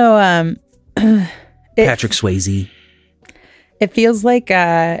 I don't know. Patrick Swayze. It feels like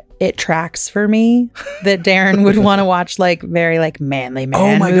it tracks for me that Darren would want to watch like very like manly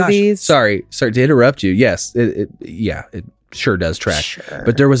man movies. Gosh. Sorry to interrupt you. Yes, it sure does track. Sure.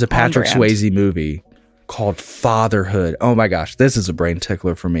 But there was a Patrick On brand. Swayze movie called Fatherhood. Oh my gosh, this is a brain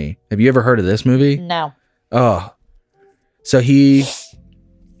tickler for me. Have you ever heard of this movie? No. Oh, so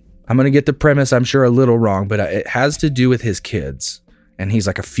I'm going to get the premise, I'm sure, a little wrong, but it has to do with his kids. And he's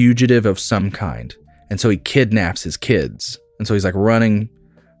like a fugitive of some kind. And so he kidnaps his kids. And so he's like running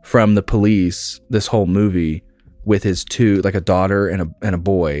from the police this whole movie with his two, like a daughter and a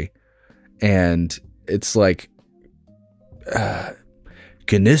boy. And it's like,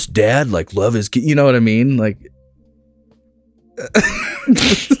 can this dad like love his kid? You know what I mean? Like,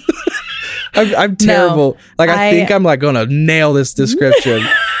 I'm terrible. Like, I think I'm like gonna nail this description.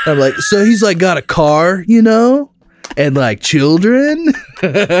 I'm like, so he's like got a car, you know, and like children.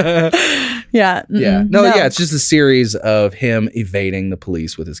 Yeah. Yeah. No, yeah. It's just a series of him evading the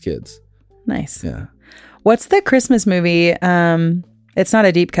police with his kids. Nice. Yeah. What's the Christmas movie? It's not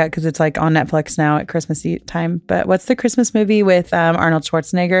a deep cut because it's like on Netflix now at Christmas time. But what's the Christmas movie with Arnold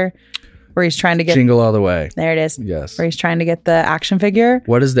Schwarzenegger where he's trying to get Jingle All the Way? There it is. Yes. Where he's trying to get the action figure.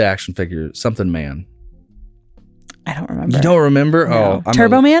 What is the action figure? Something Man. I don't remember. You don't remember? No. Oh,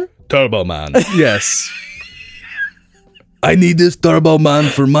 Turbo Man? Turbo Man. Yes. I need this Turbo Man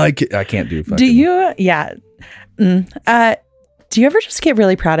for my kid. I can't do fucking. Do you? Yeah. Do you ever just get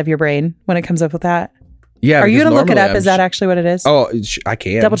really proud of your brain when it comes up with that? Yeah. Are you because going to look it normally up? Is that actually what it is? Oh, I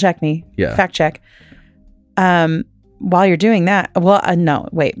can. Double check me. Yeah. Fact check. While you're doing that, well, no,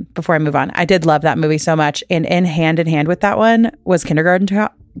 wait, before I move on, I did love that movie so much. And in hand with that one was Kindergarten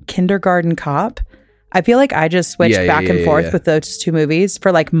Cop. I feel like I just switched back and forth with those two movies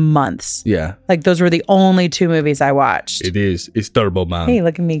for like months. Yeah. Like those were the only two movies I watched. It is. It's Turbo Man. Hey,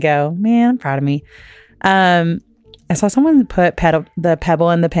 look at me go. Man, I'm proud of me. I saw someone put the Pebble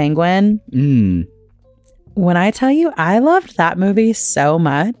and the Penguin. When I tell you, I loved that movie so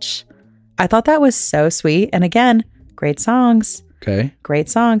much. I thought that was so sweet. And again, great songs. Okay. Great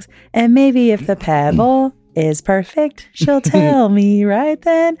songs. And maybe if the pebble is perfect, she'll tell me right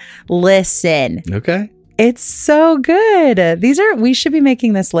then. Listen. Okay. It's so good. We should be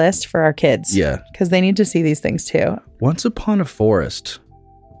making this list for our kids. Yeah. Because they need to see these things too. Once Upon a Forest.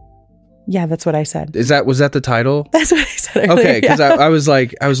 Yeah, that's what I said. Was that the title? That's what I said earlier. Okay, because I was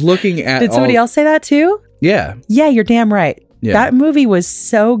looking at. Did somebody else say that too? Yeah. Yeah, you're damn right. Yeah. That movie was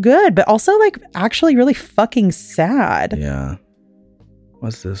so good, but also like actually really fucking sad. Yeah.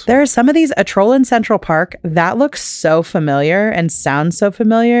 What's this? There are some of these, A Troll in Central Park, that looks so familiar and sounds so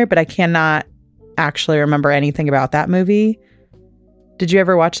familiar, but I cannot actually remember anything about that movie. Did you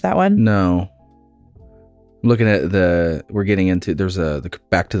ever watch that one? No. I'm looking at we're getting into, there's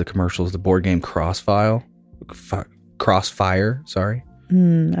back to the commercials, the board game Crossfire, sorry. I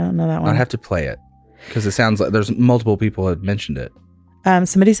don't know that one. I'd have to play it because it sounds like there's multiple people have mentioned it.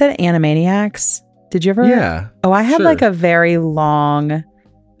 Somebody said Animaniacs. Did you ever? Yeah. Oh, I had sure. like a very long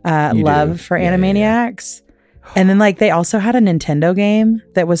love for Animaniacs. And then like they also had a Nintendo game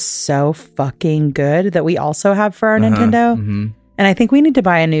that was so fucking good that we also have for our Nintendo. Mm-hmm. And I think we need to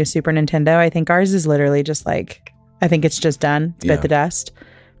buy a new Super Nintendo. I think ours is literally just like, I think it's just done. It's bit the dust.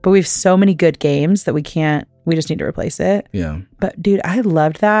 But we have so many good games that we just need to replace it. Yeah. But dude, I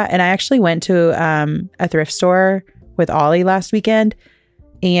loved that. And I actually went to a thrift store with Ollie last weekend.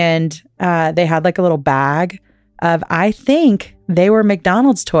 And they had like a little bag of, I think they were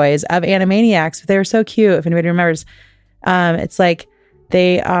McDonald's toys of Animaniacs. They were so cute. If anybody remembers, it's like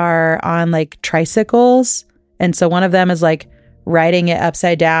they are on like tricycles. And so one of them is like riding it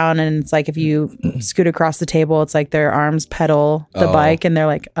upside down. And it's like if you scoot across the table, it's like their arms pedal the bike and they're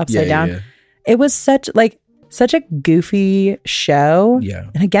like upside down. Yeah. It was such a goofy show. Yeah.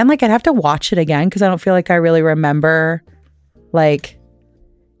 And again, like I'd have to watch it again because I don't feel like I really remember like,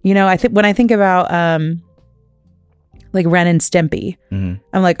 you know, when I think about like Ren and Stimpy, I'm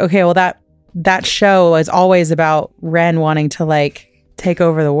like, okay, well that show is always about Ren wanting to like take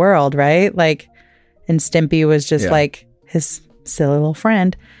over the world, right? Like, and Stimpy was just like his silly little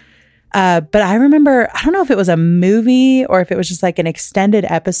friend. But I remember, I don't know if it was a movie or if it was just like an extended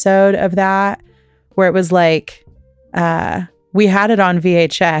episode of that where it was like, we had it on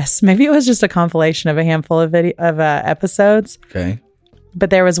VHS. Maybe it was just a compilation of a handful of episodes. Okay. But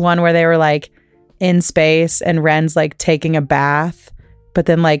there was one where they were like in space and Ren's like taking a bath, but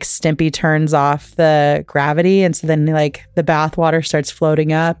then like Stimpy turns off the gravity. And so then like the bath water starts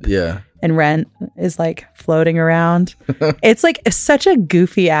floating up. Yeah. And Ren is like floating around. It's like such a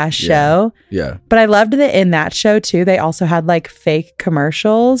goofy ass show. Yeah. But I loved that in that show too, they also had like fake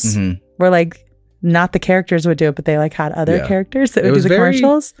commercials where like not the characters would do it, but they like had other Yeah. characters that It would do was the very-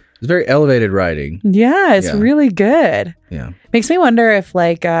 commercials. It's very elevated writing. Yeah, it's Yeah. really good. Yeah. Makes me wonder if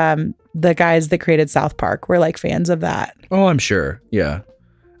like the guys that created South Park were like fans of that. Oh, I'm sure. Yeah.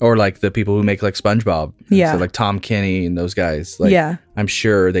 Or like the people who make like SpongeBob. Yeah. So like Tom Kenny and those guys. Like, Yeah. I'm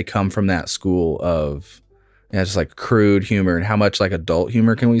sure they come from that school of just like crude humor and how much like adult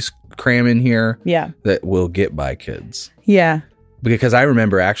humor can we cram in here Yeah. that will get by kids. Yeah. Because I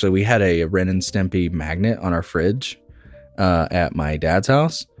remember actually we had a Ren and Stimpy magnet on our fridge at my dad's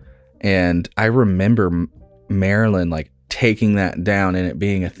house. And I remember Marilyn like taking that down and it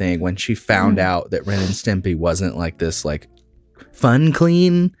being a thing when she found out that Ren and Stimpy wasn't like this like fun,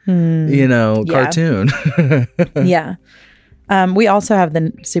 clean, Yeah. cartoon. Yeah. We also have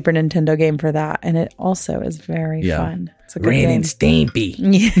the Super Nintendo game for that, and it also is very Yeah. fun. It's a good Ren game. and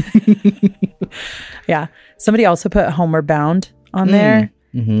Stimpy. Yeah. Somebody also put Homeward Bound on there.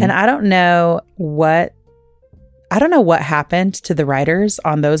 Mhm. And I don't know what happened to the writers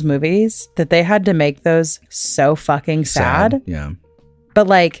on those movies that they had to make those so fucking sad. Yeah. But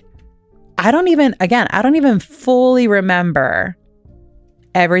like I don't even fully remember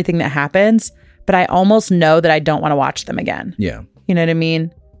everything that happens, but I almost know that I don't want to watch them again. Yeah. You know what I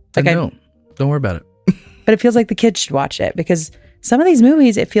mean? Like Like don't worry about it. but it feels like the kids should watch it because some of these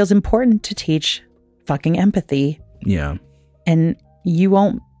movies, it feels important to teach fucking empathy. Yeah. And you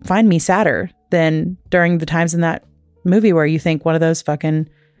won't find me sadder than during the times in that movie where you think one of those fucking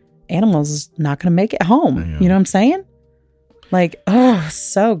animals is not going to make it home. I know. You know what I'm saying? Like, oh,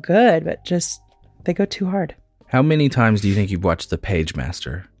 so good, but just they go too hard. How many times do you think you've watched The Page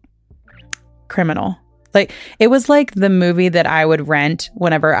Master? Criminal. Like, it was like the movie that I would rent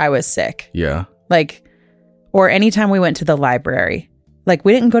whenever I was sick. Yeah. Like, or anytime we went to the library. Like,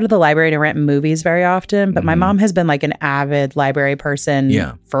 we didn't go to the library to rent movies very often, but my mom has been like an avid library person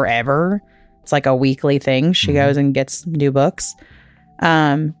Yeah. forever. It's like a weekly thing. She goes and gets new books.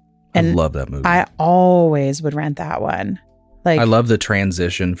 I And love that movie. I always would rent that one. Like, I love the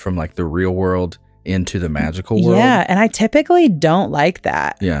transition from like the real world into the magical world. yeah. And I typically don't like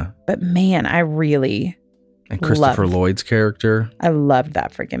that. Yeah. But man, I And Christopher Lloyd's character. loved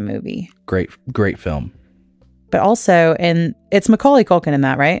that freaking movie. Great film. But also, and it's Macaulay Culkin in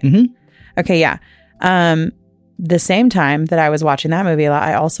that, right? Mhm. Okay, yeah. The same time that I was watching that movie a lot,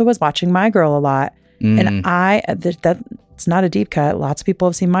 I also was watching My Girl a lot. And that's not a deep cut. Lots of people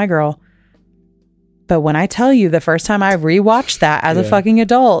have seen My Girl. But when I tell you the first time I rewatched that as a fucking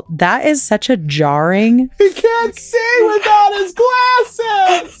adult, that is such a jarring. He can't see without his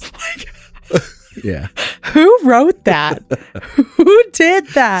glasses. Yeah. Who wrote that? Who did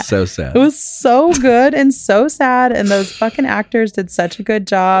that? So sad. It was so good and so sad. And those fucking actors did such a good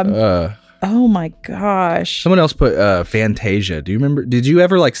job. Oh my gosh. Someone else put Fantasia. Do you remember? Did you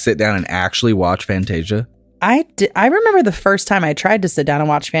ever like sit down and actually watch Fantasia? I remember the first time I tried to sit down and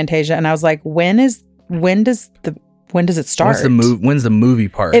watch Fantasia, and I was like, when does it start? When's the movie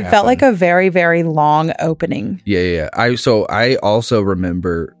part? It felt like a very, very long opening. Yeah. I also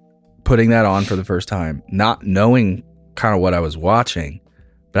remember putting that on for the first time, not knowing kind of what I was watching,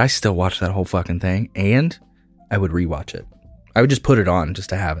 but I still watched that whole fucking thing, and I would rewatch it. I would just put it on just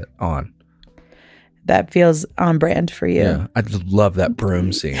to have it on. That feels on brand for you. Yeah, I love that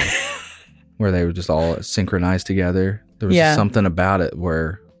broom scene where they were just all synchronized together. There was just something about it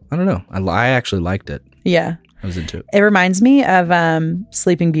where I don't know. I actually liked it. Yeah. I was into it. It reminds me of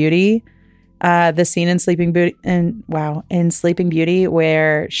Sleeping Beauty. The scene in Sleeping Beauty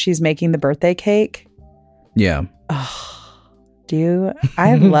where she's making the birthday cake. Yeah.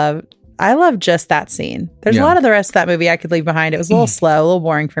 I love just that scene. There's a lot of the rest of that movie I could leave behind. It was a little slow, a little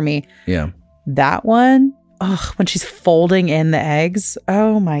boring for me. Yeah. That one, when she's folding in the eggs.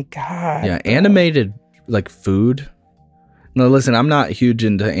 Oh my God. Yeah. Animated like food. No, listen, I'm not huge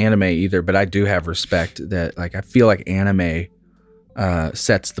into anime either, but I do have respect that like I feel like anime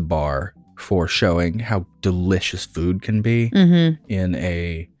sets the bar for showing how delicious food can be in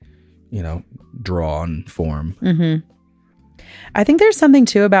a, drawn form. I think there's something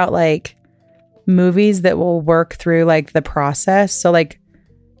too about like movies that will work through like the process. So like,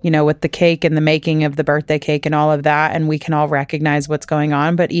 with the cake and the making of the birthday cake and all of that, and we can all recognize what's going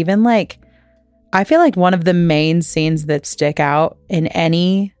on. But even like, I feel like one of the main scenes that stick out in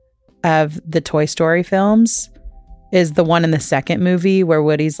any of the Toy Story films is the one in the second movie where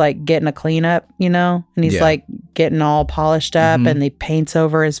Woody's like getting a cleanup, and he's like getting all polished up and he paints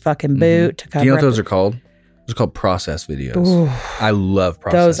over his fucking boot to cover Do you know what up those are called? Those are called process videos. Ooh, I love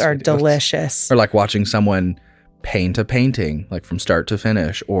process those are videos. delicious. Or like watching someone paint a painting, like from start to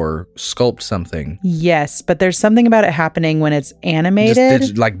finish, or sculpt something. Yes, but there's something about it happening when it's animated.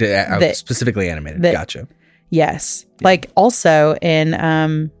 Specifically animated. Gotcha. Yes. Like also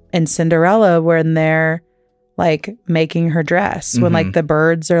in Cinderella when they're like making her dress, when like the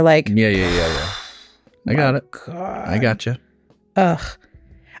birds are like, Yeah. I got it. God. I gotcha. Ugh.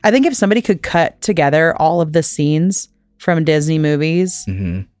 I think if somebody could cut together all of the scenes from Disney movies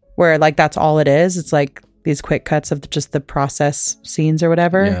where like that's all it is, it's like these quick cuts of just the process scenes or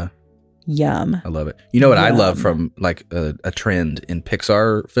whatever. Yeah. Yum. I love it. You know what I love from like a trend in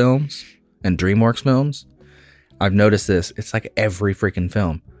Pixar films and DreamWorks films? I've noticed this. It's like every freaking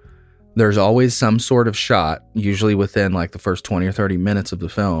film. There's always some sort of shot, usually within like the first 20 or 30 minutes of the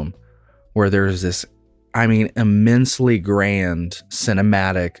film, where there's this, I mean, immensely grand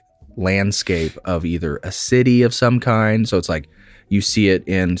cinematic landscape of either a city of some kind. So it's like you see it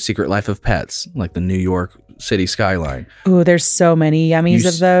in Secret Life of Pets, like the New York city skyline. Ooh, there's so many yummies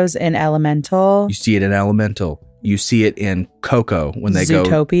of those in Elemental. You see it in Elemental. You see it in Coco when they go.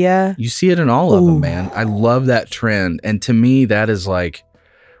 Zootopia. You see it in all of them, man. I love that trend. And to me, that is like,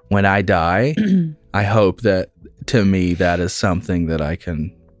 when I die, I hope that, to me, that is something that I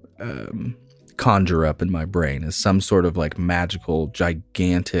can conjure up in my brain, is some sort of like magical,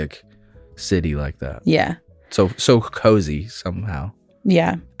 gigantic city like that. Yeah. So cozy somehow.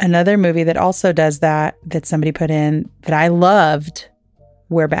 Yeah. Another movie that also does that somebody put in that I loved,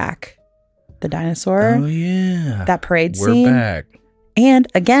 We're Back. The dinosaur. Oh, yeah. That parade We're scene. back. And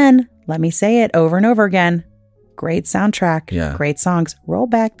again, let me say it over and over again. Great soundtrack. Yeah. Great songs. Roll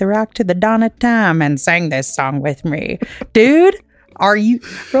back the rock to the dawn of time and sing this song with me. Dude, are you...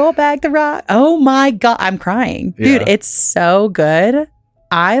 Roll back the rock. Oh my God. I'm crying. Dude, it's so good.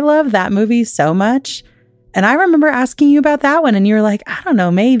 I love that movie so much. And I remember asking you about that one and you were like, I don't know,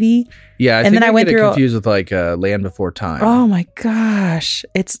 maybe. Yeah. And then I went get it through confused with like Land Before Time. Oh my gosh.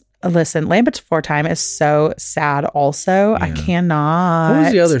 Listen, Land Before Time is so sad also. I cannot. What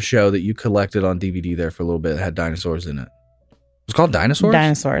was the other show that you collected on DVD there for a little bit that had dinosaurs in it? It was called Dinosaurs?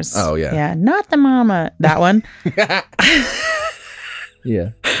 Dinosaurs. Oh, yeah. Yeah, not the mama. That one. Yeah.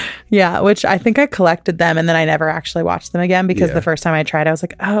 Yeah, which I think I collected them and then I never actually watched them again because the first time I tried, I was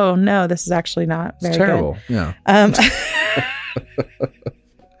like, oh no, this is actually not very terrible. good. Yeah.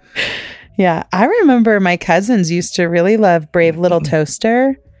 Yeah, I remember my cousins used to really love Brave Little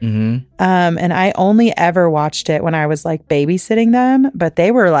Toaster. Mm-hmm. And I only ever watched it when I was like babysitting them, but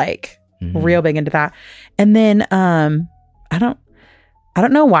they were like real big into that. And then I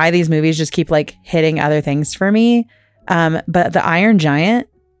don't know why these movies just keep like hitting other things for me. But the Iron Giant,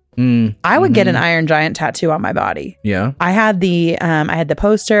 I would get an Iron Giant tattoo on my body. Yeah. I had the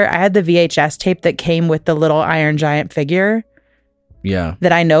poster, I had the VHS tape that came with the little Iron Giant figure. Yeah.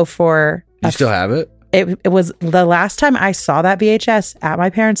 That I know for. You still have it? It was the last time I saw that VHS at my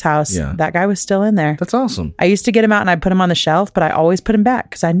parents' house. Yeah. That guy was still in there. That's awesome. I used to get him out and I'd put him on the shelf, but I always put him back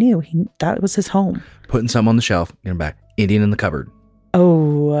because I knew that was his home. Putting something on the shelf, get him back. Indian in the cupboard.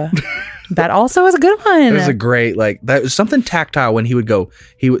 Oh, that also was a good one. It was a great, like, that was something tactile when he would go,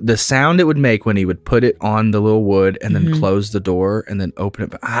 the sound it would make when he would put it on the little wood and then close the door and then open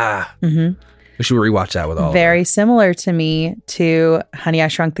it. We should rewatch that with all Very similar to me to Honey, I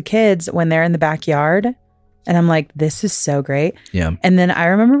Shrunk the Kids when they're in the backyard. And I'm like, this is so great. Yeah. And then I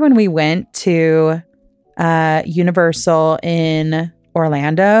remember when we went to Universal in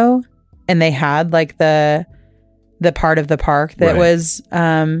Orlando and they had like the part of the park that was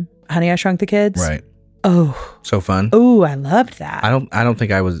Honey, I Shrunk the Kids. Right. Oh. So fun. Oh, I loved that. I don't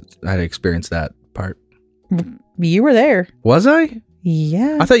think I'd experienced that part. You were there. Was I?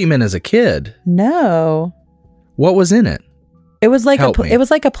 Yeah. I thought you meant as a kid. No. What was in it? It was like Help me. it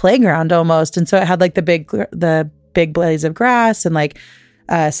was like a playground almost, and so it had like the big blades of grass and like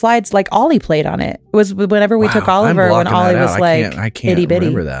slides. Like Ollie played on it. It was whenever we took Oliver when Ollie was like I can't itty bitty.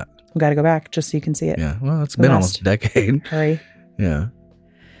 remember that. We got to go back just so you can see it. Yeah. Well, it's been almost a decade. Hurry. Yeah.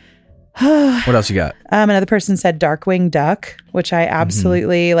 What else you got? Another person said Darkwing Duck, which I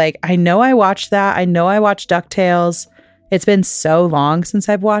absolutely like. I know I watched that. I know I watched DuckTales. It's been so long since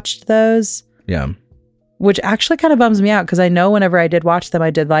I've watched those. Yeah. Which actually kind of bums me out because I know whenever I did watch them,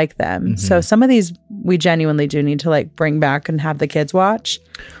 I did like them. So some of these we genuinely do need to like bring back and have the kids watch.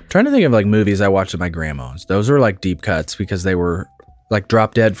 I'm trying to think of like movies I watched with my grandmas. Those were like deep cuts because they were like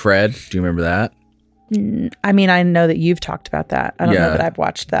Drop Dead Fred. Do you remember that? I mean, I know that you've talked about that. I don't know that I've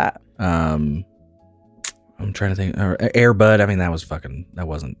watched that. I'm trying to think. Air Bud. I mean,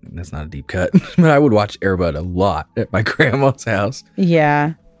 that's not a deep cut. But I would watch Air Bud a lot at my grandma's house.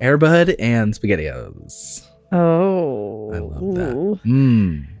 Yeah. Air Bud and SpaghettiOs. Oh. I love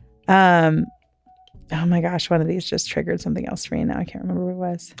that. Oh my gosh, one of these just triggered something else for me. Now I can't remember what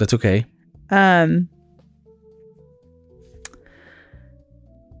it was. That's okay.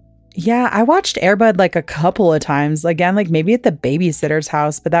 Yeah, I watched Air Bud like a couple of times. Again, like maybe at the babysitter's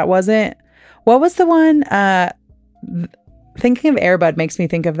house, but that wasn't. What was the one? Thinking of Air Bud makes me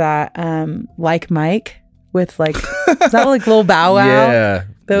think of that. Like Mike with like, is that like Lil Bow Wow? Yeah.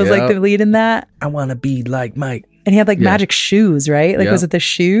 That was like the lead in that. I want to be like Mike. And he had like magic shoes, right? Like, was it the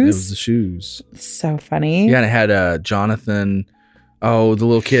shoes? It was the shoes. So funny. Yeah, and it had Jonathan, the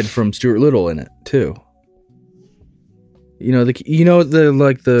little kid from Stuart Little in it too.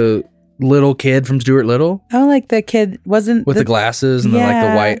 The little kid from Stuart Little. Oh, like the kid wasn't with the glasses and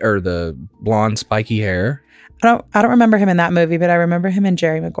yeah. the white or the blonde spiky hair. I don't remember him in that movie, but I remember him in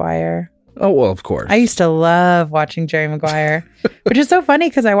Jerry Maguire. Oh, well, of course. I used to love watching Jerry Maguire, which is so funny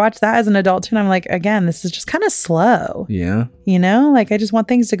because I watched that as an adult too. And I'm like, again, this is just kind of slow. Yeah. You know, like I just want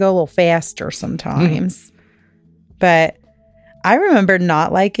things to go a little faster sometimes. But I remember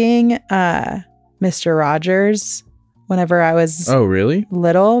not liking Mr. Rogers whenever I was really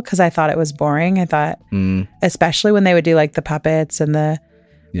little because I thought it was boring. I thought, especially when they would do like the puppets and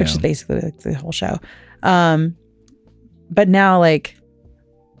which is basically like the whole show. But now like,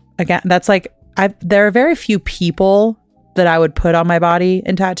 again, that's like, there are very few people that I would put on my body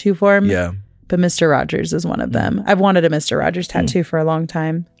in tattoo form. Yeah. But Mr. Rogers is one of them. I've wanted a Mr. Rogers tattoo for a long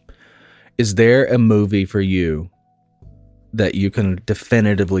time. Is there a movie for you that you can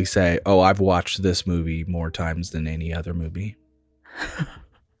definitively say, oh, I've watched this movie more times than any other movie?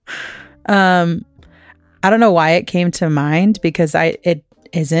 I don't know why it came to mind because it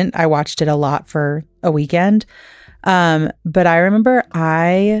isn't. I watched it a lot for a weekend. But I remember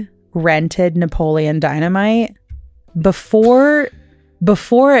I rented Napoleon Dynamite before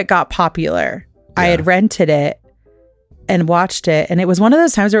it got popular. I had rented it and watched it. And it was one of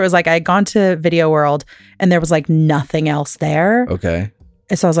those times where it was like, I had gone to Video World and there was like nothing else there. Okay.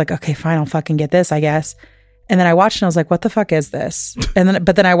 And so I was like, okay, fine, I'll fucking get this, I guess. And then I watched it and I was like, what the fuck is this?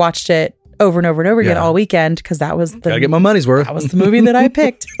 But then I watched it over and over and over again all weekend because that was gotta get my money's worth. That was the movie that I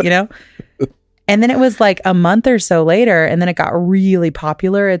picked, you know? And then it was like a month or so later, and then it got really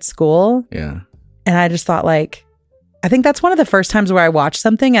popular at school. Yeah. And I just thought like, I think that's one of the first times where I watched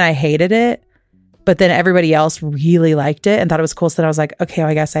something and I hated it, but then everybody else really liked it and thought it was cool. So then I was like, okay,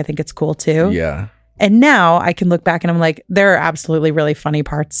 well, I guess I think it's cool too. Yeah. And now I can look back and I'm like, there are absolutely really funny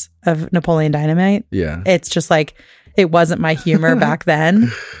parts of Napoleon Dynamite. Yeah. It's just like, it wasn't my humor back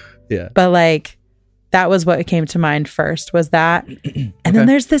then. Yeah. But like, that was what came to mind first was that. And then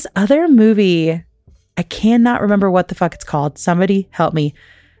there's this other movie. I cannot remember what the fuck it's called. Somebody help me.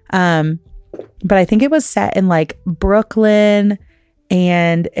 But I think it was set in like Brooklyn.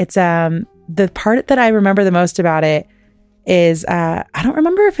 And it's the part that I remember the most about it is I don't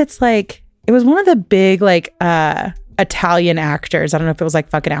remember if it's like, it was one of the big like Italian actors. I don't know if it was like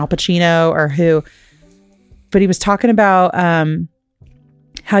fucking Al Pacino or who. But he was talking about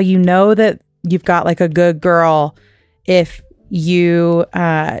how you know that you've got like a good girl if you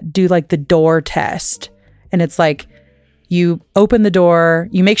do like the door test. And it's like you open the door,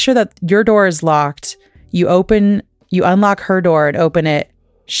 you make sure that your door is locked, you unlock her door and open it,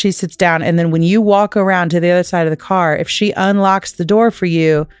 she sits down, and then when you walk around to the other side of the car, if she unlocks the door for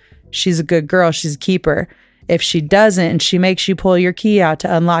you, she's a good girl, she's a keeper. If she doesn't and she makes you pull your key out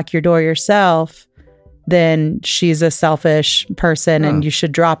to unlock your door yourself, then she's a selfish person and you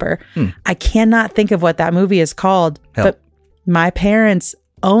should drop her. I cannot think of what that movie is called, but my parents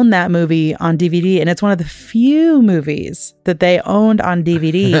own that movie on DVD, and it's one of the few movies that they owned on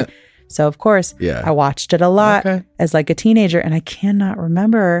DVD. So of course, I watched it a lot as like a teenager, and I cannot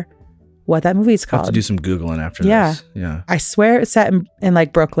remember what that movie is called. I'll have to do some Googling after this. Yeah. I swear it's set in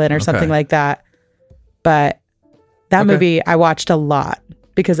like Brooklyn or something like that. But that movie I watched a lot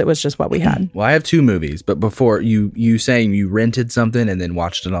because it was just what we had. Well, I have two movies, but before you saying you rented something and then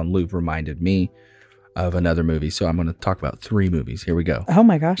watched it on loop reminded me of another movie. So I'm going to talk about three movies. Here we go. Oh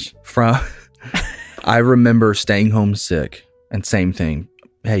my gosh. I remember staying home sick, and same thing.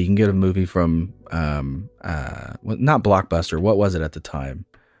 Hey, you can get a movie from, not Blockbuster. What was it at the time?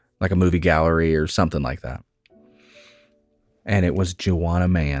 Like a movie gallery or something like that. And it was Joanna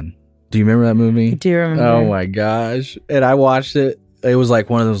Man. Do you remember that movie? I do remember. Oh my gosh. And I watched it. It was like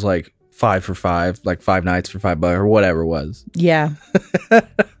one of those like 5 for $5, like 5 nights for $5 or whatever it was. Yeah.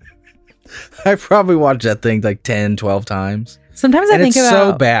 I probably watched that thing like 10, 12 times. Sometimes I think it's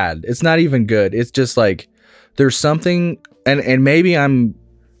about... so bad. It's not even good. It's just like there's something, and maybe I'm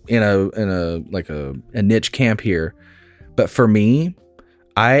in a niche camp here, but for me,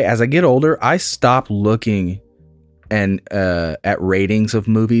 as I get older, I stop looking at ratings of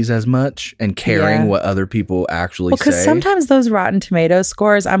movies as much and caring Yeah. what other people actually Because say. sometimes those Rotten Tomatoes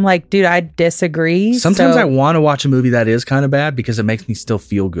scores, I'm like, dude, I disagree. Sometimes So- I want to watch a movie that is kind of bad because it makes me still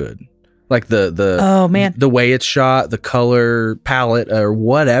feel good. Like the Oh, man. the way it's shot, the color palette, or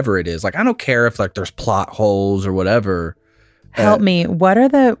whatever it is. Like I don't care if like there's plot holes or whatever. Help me.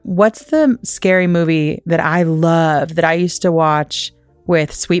 What's the scary movie that I love that I used to watch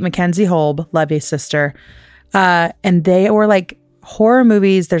with Sweet Mackenzie Holb, love you sister. And they were like horror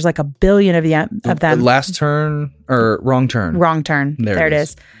movies. There's like a billion of them. Last Turn or Wrong Turn. Wrong Turn. There There it it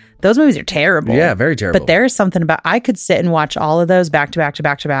is. Those movies are terrible. Yeah, very terrible. But there's something about I could sit and watch all of those back to back to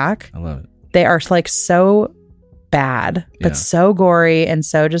back to back. I love it. They are like so bad, but Yeah. so gory and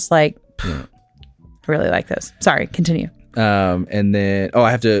so just like Yeah. I really like those. Sorry, continue. And then I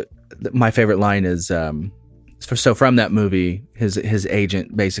have to. My favorite line is so from that movie, his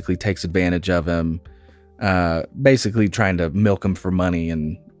agent basically takes advantage of him, basically trying to milk him for money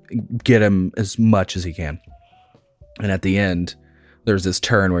and get him as much as he can. And at the end, there's this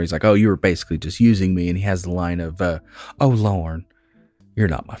turn where he's like, "Oh, you were basically just using me," and he has the line of, "Oh, Lorne, you're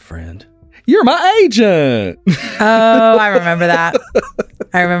not my friend. You're my agent." Oh, I remember that.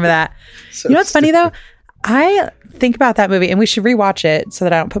 I remember that. So You know what's funny though? I think about that movie and we should rewatch it so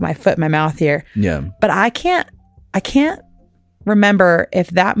that I don't put my foot in my mouth here. Yeah. But I can't remember if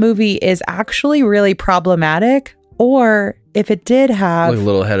that movie is actually really problematic or if it did have Like a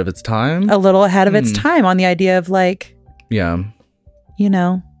little ahead of its time. a little ahead of its time on the idea of like, Yeah. you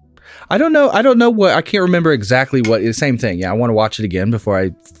know, I don't know what, I can't remember exactly what, the same thing. Yeah, I want to watch it again before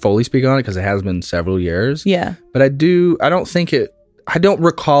I fully speak on it because it has been several years. yeah. But I don't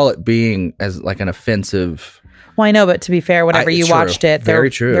recall it being as like an offensive. Well, I know, but to be fair, whenever you true. watched it, Very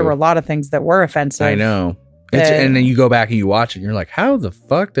true. there were a lot of things that were offensive. I know. But- And then you go back and you watch it and you're like, how the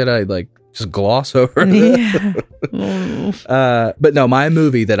fuck did I like just gloss over that? Yeah. But no, my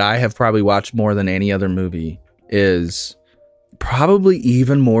movie that I have probably watched more than any other movie is probably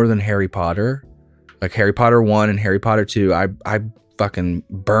even more than Harry Potter. Like Harry Potter 1 and Harry Potter 2, I fucking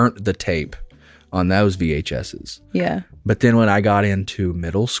burnt the tape on those VHSs. Yeah. But then when I got into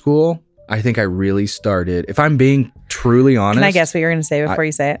middle school, I think I really started, if I'm being truly honest. Can I guess what you're going to say before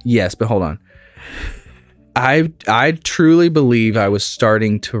you say it? Yes, but hold on. I truly believe I was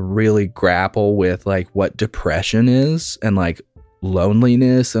starting to really grapple with like what depression is and like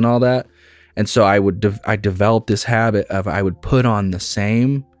loneliness and all that. And so I developed this habit of I would put on the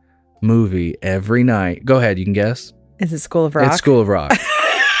same movie every night. Go ahead, you can guess. Is it School of Rock? It's School of Rock.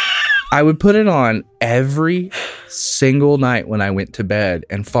 I would put it on every single night when I went to bed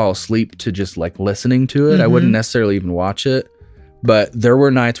and fall asleep to just like listening to it. I wouldn't necessarily even watch it. But there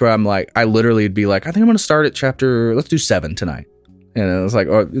were nights where I'm like, I literally would be like, I think I'm going to start at let's do 7 tonight. And it was like,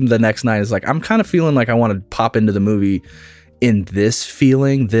 or the next night is like, I'm kind of feeling like I want to pop into the movie in this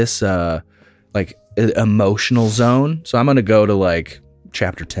feeling, this like emotional zone. So I'm going to go to like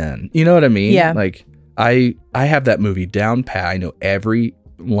chapter 10. You know what I mean? Yeah. Like I have that movie down pat. I know every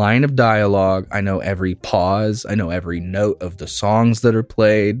line of dialogue. I know every pause. I know every note of the songs that are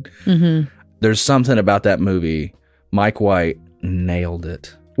played. Mm-hmm. There's something about that movie. Mike White nailed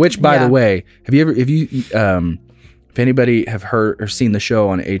it. Which, by Yeah. the way, if anybody have heard or seen the show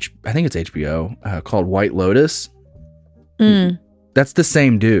on I think it's HBO called White Lotus, Mm. that's the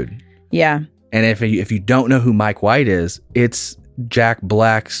same dude. Yeah. And if you don't know who Mike White is, it's Jack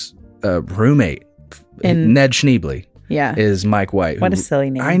Black's roommate, In- Ned Schneebly Yeah. is Mike White. What who- a silly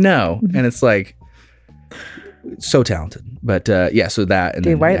name. I know, and it's like so talented. But yeah, so that and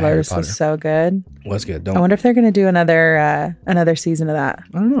Dude, then, White yeah, Harry Lotus Potter was so good. was good. I wonder if they're going to do another season of that,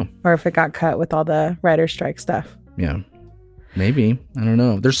 I don't know. or if it got cut with all the writer's strike stuff. Yeah, maybe. I don't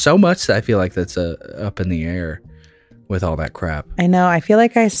know. There's so much that I feel like that's up in the air with all that crap. I know. I feel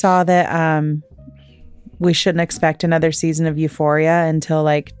like I saw that we shouldn't expect another season of Euphoria until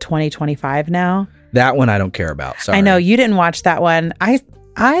like 2025 now. That one I don't care about. Sorry. I know you didn't watch that one. I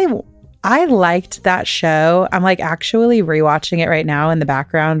liked that show. I'm like actually rewatching it right now in the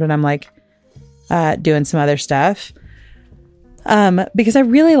background when I'm like doing some other stuff. Because I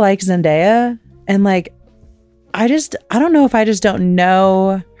really like Zendaya and like I don't know if I just don't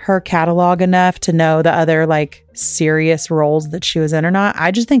know her catalog enough to know the other like serious roles that she was in or not.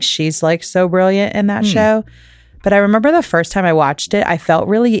 I just think she's like so brilliant in that show. But I remember the first time I watched it, I felt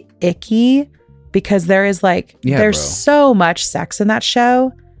really icky because there is like there's bro. so much sex in that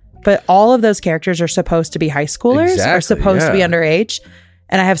show, but all of those characters are supposed to be high schoolers or Exactly, supposed to be yeah. underage.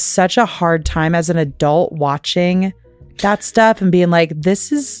 And I have such a hard time as an adult watching that stuff and being like,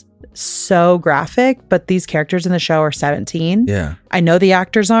 this is so graphic, but these characters in the show are 17. Yeah. I know the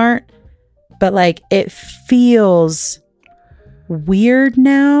actors aren't, but like it feels weird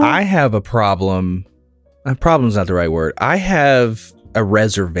now. I have a problem. Problem's not the right word. I have a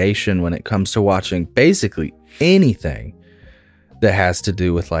reservation when it comes to watching basically anything that has to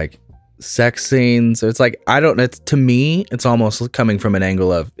do with like sex scenes. It's like, it's, to me, it's almost coming from an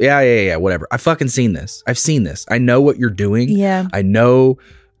angle of, yeah, whatever. I've fucking seen this. I've seen this. I know what you're doing. Yeah. I know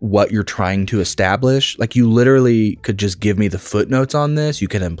what you're trying to establish. Like, you literally could just give me the footnotes on this. You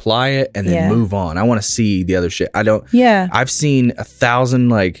can imply it and then move on. I want to see the other shit. I've seen 1,000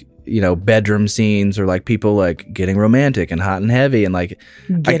 like, bedroom scenes or like people like getting romantic and hot and heavy and like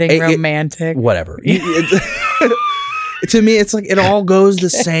romantic, whatever. To me, it's like it all goes the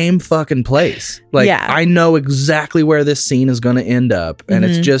same fucking place. Like, I know exactly where this scene is going to end up, and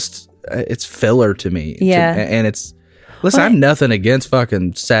it's just it's filler to me. And it's listen, I have nothing against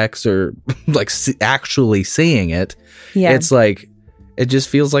fucking sex or like actually seeing it. Yeah, it's like it just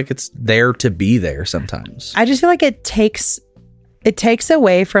feels like it's there to be there sometimes. I just feel like it takes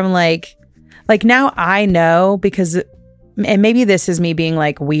away from like now I know, because, and maybe this is me being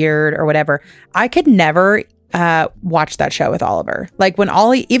like weird or whatever, I could never watch that show with Oliver. Like when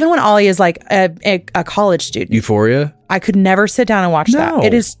Ollie is like a college student. Euphoria? I could never sit down and watch that.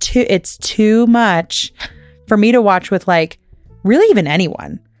 It's too much for me to watch with like really even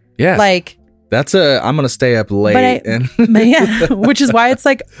anyone. Yeah. Like I'm going to stay up late. Which is why it's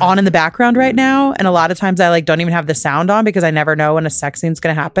like on in the background right now. And a lot of times I like don't even have the sound on because I never know when a sex scene's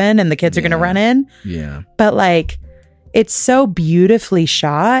going to happen and the kids are going to run in. Yeah. But like, it's so beautifully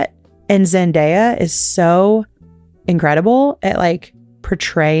shot. And Zendaya is so incredible at like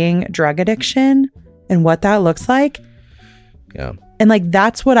portraying drug addiction and what that looks like. Yeah. And like,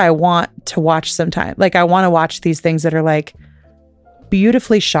 that's what I want to watch sometime. Like, I want to watch these things that are like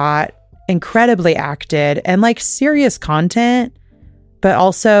beautifully shot, incredibly acted, and like serious content, but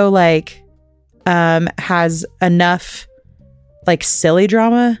also like has enough like silly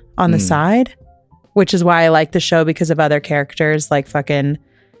drama on the side, which is why I like the show, because of other characters like fucking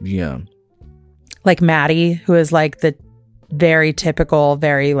like Maddie, who is like the very typical,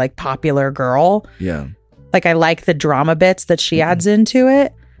 very like popular girl. Yeah. Like, I like the drama bits that she adds into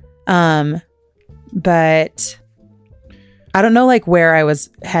it. But I don't know like where I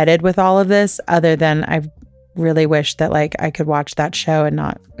was headed with all of this, other than I really wish that like I could watch that show and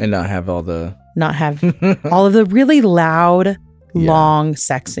not have all the all of the really loud, long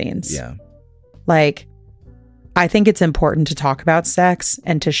sex scenes. Yeah. Like, I think it's important to talk about sex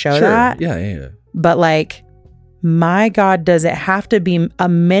and to show that. Yeah. But like, my God, does it have to be a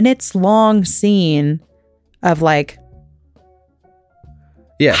minutes long scene of like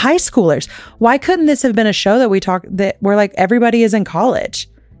high schoolers? Why couldn't this have been a show that where like everybody is in college?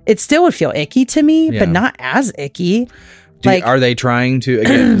 It still would feel icky to me, but not as icky. Are they trying to,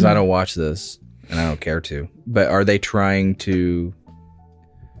 again, because I don't watch this and I don't care to, but are they trying to,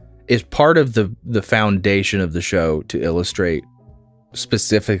 is part of the foundation of the show to illustrate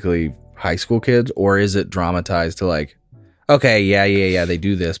specifically high school kids, or is it dramatized to like, okay, yeah, they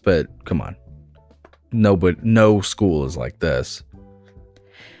do this, but come on, no school is like this?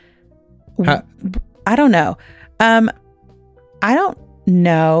 I don't know. I don't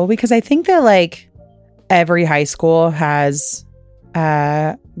know, because I think that like every high school has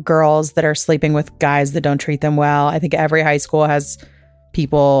girls that are sleeping with guys that don't treat them well. I think every high school has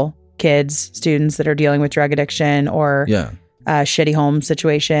students that are dealing with drug addiction or shitty home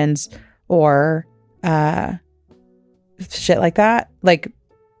situations or shit like that. Like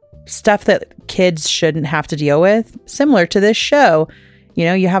stuff that kids shouldn't have to deal with. Similar to this show. You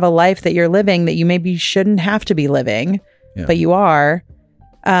know, you have a life that you're living that you maybe shouldn't have to be living, but you are.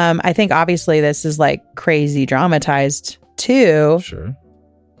 I think obviously this is like crazy dramatized too. Sure.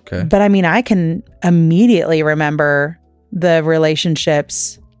 Okay. But I mean, I can immediately remember the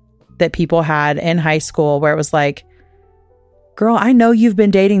relationships that people had in high school where it was like, girl, I know you've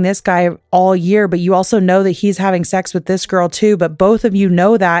been dating this guy all year, but you also know that he's having sex with this girl too. But both of you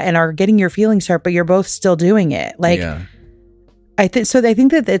know that and are getting your feelings hurt, but you're both still doing it. Like, I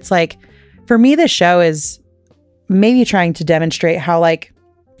think that it's like, for me, this show is maybe trying to demonstrate how like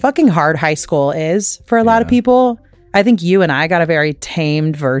fucking hard high school is for a lot of people. I think you and I got a very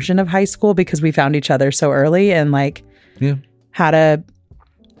tamed version of high school because we found each other so early and like had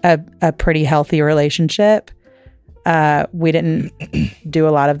a pretty healthy relationship. We didn't do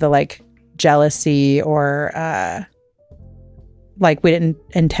a lot of the like jealousy or like we didn't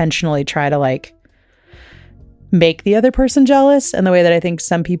intentionally try to like make the other person jealous in the way that I think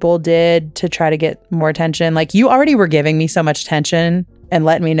some people did to try to get more attention. Like, you already were giving me so much attention and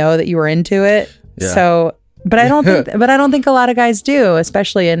letting me know that you were into it. So, but I don't think a lot of guys do,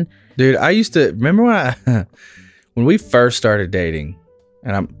 especially in Dude, I used to remember when we first started dating,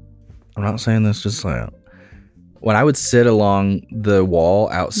 and I'm not saying this just like when I would sit along the wall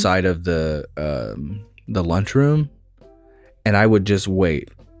outside of the lunchroom, and I would just wait.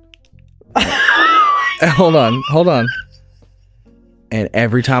 Hold on. And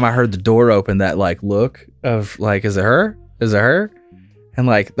every time I heard the door open, that like look of like, is it her? Is it her? And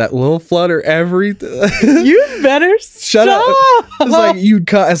like that little flutter every. You better Shut up. It's like you'd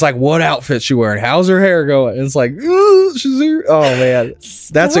cut. It's like, what outfit she wearing? How's her hair going? And it's like, ooh, she's here. Oh man,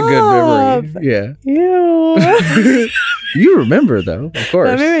 that's a good memory. Yeah. Ew. You remember though, of course.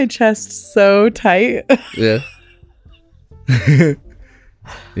 That made my chest so tight. Yeah.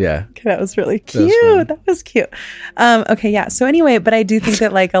 Yeah. Okay, that was really cute. That was cute. Okay, yeah. So anyway, but I do think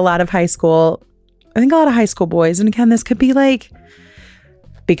that like a lot of high school boys, and again, this could be like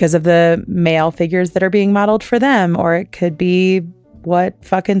because of the male figures that are being modeled for them, or it could be what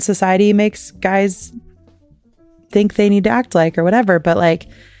fucking society makes guys think they need to act like or whatever. But like,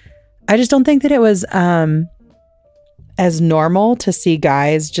 I just don't think that it was as normal to see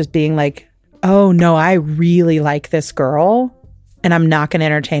guys just being like, oh no, I really like this girl and I'm not going to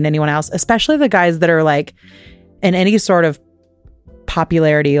entertain anyone else, especially the guys that are like in any sort of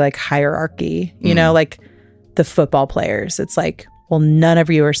popularity, like hierarchy, you know, like the football players. It's like, well, none of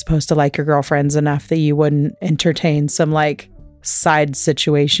you are supposed to like your girlfriends enough that you wouldn't entertain some like side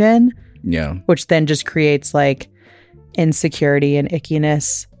situation. Yeah. Which then just creates like insecurity and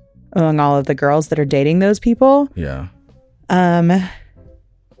ickiness among all of the girls that are dating those people. Yeah. And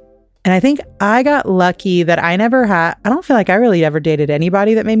I think I got lucky that I don't feel like I really ever dated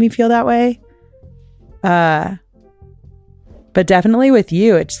anybody that made me feel that way. But definitely with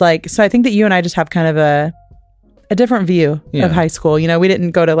you, it's like, so I think that you and I just have kind of a different view of high school. You know, we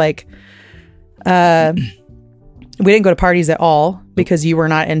didn't go to like, we didn't go to parties at all because you were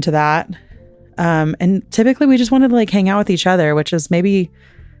not into that. And typically we just wanted to like hang out with each other, which is maybe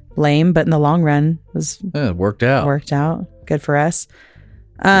lame, but in the long run it worked out. Good for us.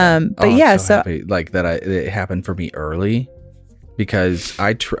 But yeah, so happy, like that it happened for me early because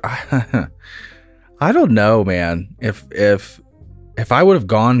I don't know, man. If I would have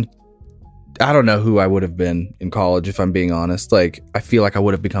gone, I don't know who I would have been in college, if I'm being honest. Like, I feel like I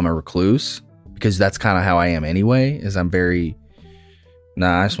would have become a recluse because that's kind of how I am anyway, is I'm very,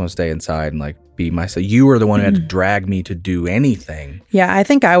 I just want to stay inside and like be myself. You were the one who had to drag me to do anything. Yeah, I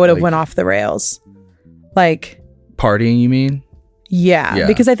think I would have went off the rails. Like partying, you mean? Yeah,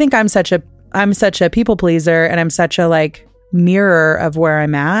 because I think I'm such a people pleaser, and I'm such a like mirror of where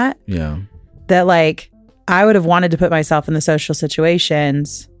I'm at. Yeah. That like I would have wanted to put myself in the social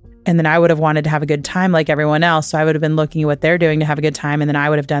situations, and then I would have wanted to have a good time like everyone else. So I would have been looking at what they're doing to have a good time, and then I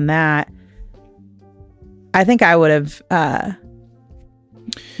would have done that. I think I would have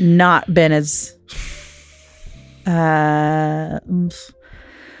not been as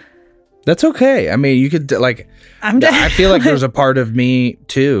That's okay. I mean, you could like. I feel like there's a part of me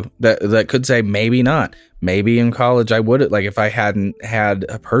too that could say maybe not. Maybe in college I would have, like, if I hadn't had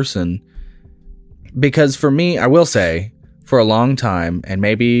a person. Because for me, I will say, for a long time, and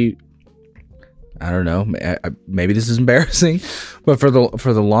maybe I don't know, maybe this is embarrassing, but for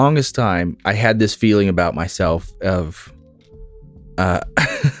the longest time, I had this feeling about myself of, God,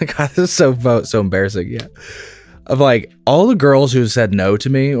 this is so embarrassing. Yeah. Of like all the girls who said no to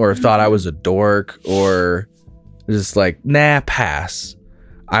me or thought I was a dork or just like, nah, pass.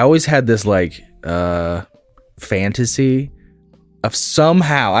 I always had this like fantasy of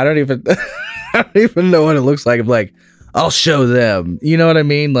somehow, I don't even know what it looks like. Of like, I'll show them. You know what I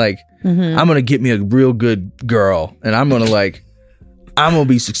mean? Like, I'm going to get me a real good girl and I'm going to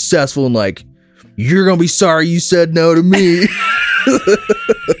be successful and like, you're going to be sorry you said no to me.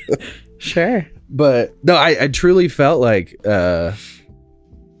 Sure. But no, I truly felt like, I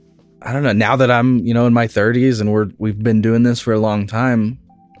don't know, now that I'm, in my 30s and we've been doing this for a long time,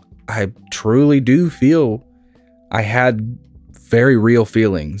 I truly do feel I had very real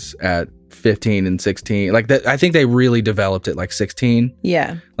feelings at 15 and 16. Like that, I think they really developed at like 16.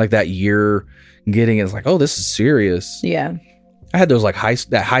 Yeah. Like that year getting is like, oh, this is serious. Yeah. I had those like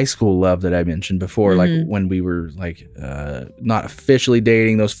that high school love that I mentioned before, like when we were like not officially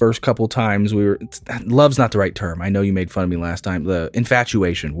dating. Those first couple times love's not the right term. I know you made fun of me last time. The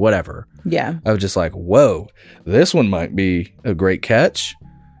infatuation, whatever. Yeah, I was just like, whoa, this one might be a great catch.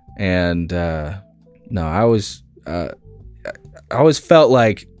 And no, I always felt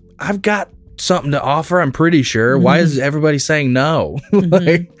like I've got something to offer. I'm pretty sure. Why is everybody saying no?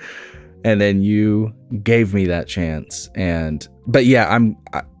 Like, and then you gave me that chance. But yeah,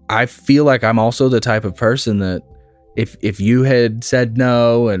 I feel like I'm also the type of person that if you had said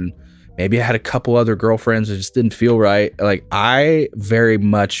no and maybe I had a couple other girlfriends that just didn't feel right. Like, I very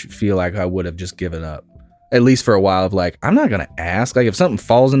much feel like I would have just given up, at least for a while, of like, I'm not going to ask. Like, if something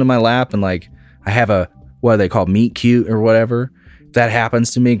falls into my lap and like I have a, what do they call, meet cute or whatever, if that happens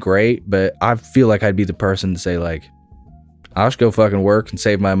to me, great. But I feel like I'd be the person to say like, I'll just go fucking work and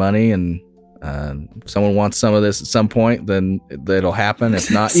save my money, and if someone wants some of this at some point, then it'll happen. If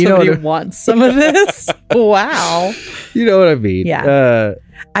not, you know Somebody what I, wants some of this. Wow. you know what I mean? Yeah.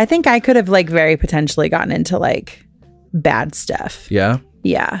 I think I could have like very potentially gotten into like bad stuff. Yeah.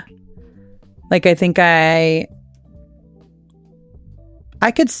 Yeah. Like, I think I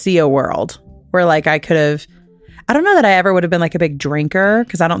could see a world where like I could have, I don't know that I ever would have been like a big drinker,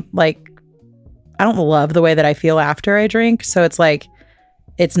 because I don't love the way that I feel after I drink. So it's like,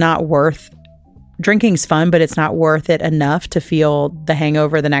 it's not worth, drinking's fun, but it's not worth it enough to feel the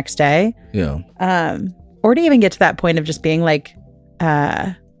hangover the next day. Yeah. Or to even get to that point of just being like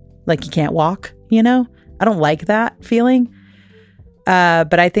you can't walk, you know? I don't like that feeling.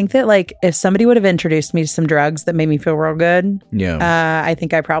 But I think that like if somebody would have introduced me to some drugs that made me feel real good, I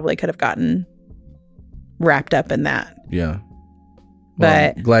think I probably could have gotten wrapped up in that. Yeah.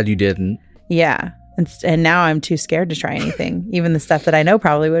 But I'm glad you didn't. Yeah. And now I'm too scared to try anything. Even the stuff that I know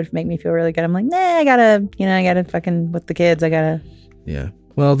probably would make me feel really good. I'm like, nah, I gotta fucking with the kids. Yeah.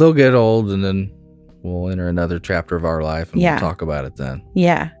 Well, they'll get old, and then we'll enter another chapter of our life, and we'll talk about it then.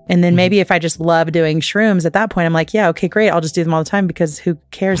 Yeah. And then maybe if I just love doing shrooms at that point, I'm like, yeah, okay, great. I'll just do them all the time, because who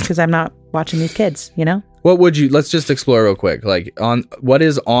cares? Because I'm not watching these kids, you know? What would you, let's just explore real quick. Like, on what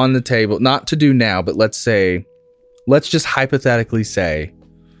is on the table, not to do now, but let's just hypothetically say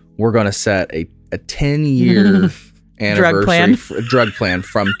we're going to set a 10-year anniversary drug plan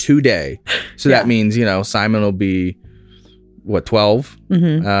from today. So that means, Simon will be, 12?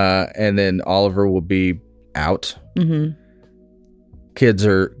 Mm-hmm. And then Oliver will be out. Mm-hmm. Kids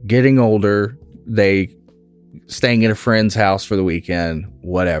are getting older. They staying at a friend's house for the weekend,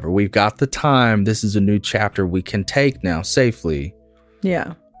 whatever. We've got the time. This is a new chapter we can take now safely.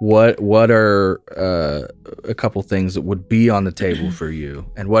 Yeah. What are a couple things that would be on the table for you?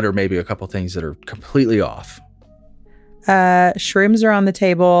 And what are maybe a couple things that are completely off? Shrooms are on the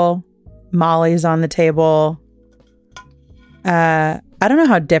table. Molly's on the table. I don't know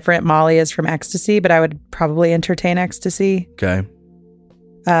how different Molly is from ecstasy, but I would probably entertain ecstasy. Okay.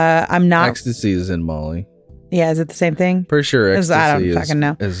 I'm not. Ecstasy is in Molly. Yeah, is it the same thing? Pretty sure ecstasy I don't fucking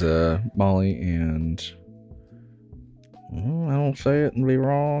know. is Molly, and I don't say it and be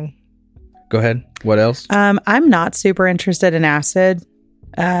wrong. Go ahead. What else? I'm not super interested in acid.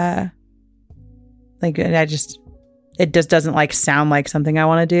 It just doesn't like sound like something I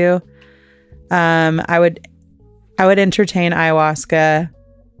want to do. I would entertain ayahuasca,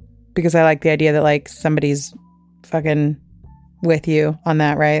 because I like the idea that like somebody's fucking with you on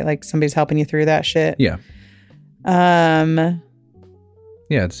that, right? Like somebody's helping you through that shit. Yeah. Yeah,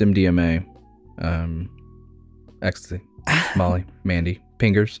 it's MDMA. Ecstasy. Molly. Mandy.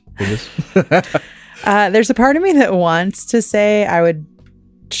 Pingers. There's a part of me that wants to say I would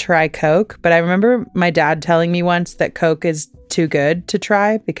try Coke, but I remember my dad telling me once that Coke is too good to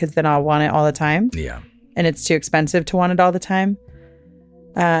try, because then I'll want it all the time. Yeah. And it's too expensive to want it all the time.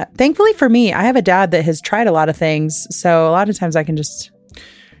 Thankfully for me, I have a dad that has tried a lot of things. So a lot of times I can just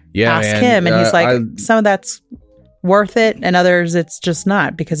ask him, and he's like, some of that's worth it, and others it's just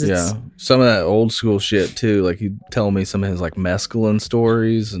not, because it's some of that old school shit too. Like, he'd tell me some of his like mescaline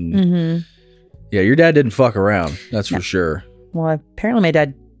stories, and yeah, your dad didn't fuck around. That's for sure. Well, apparently my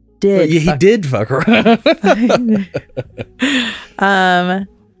dad did. He did fuck around.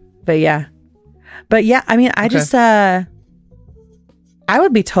 But yeah, I mean, I just, I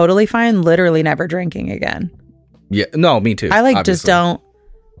would be totally fine literally never drinking again. Yeah, no, me too. I just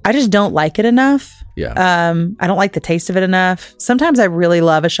don't like it enough. Yeah. I don't like the taste of it enough. Sometimes I really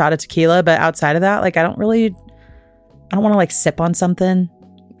love a shot of tequila, but outside of that, like, I don't want to like sip on something,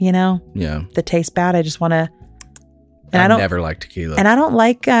 Yeah. that tastes bad. I just want to, and I never liked tequila. And I don't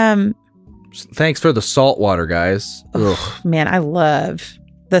like, thanks for the salt water, guys. Ugh. Man, I love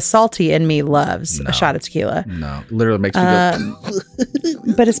the salty in me loves a shot of tequila. No, literally makes me go.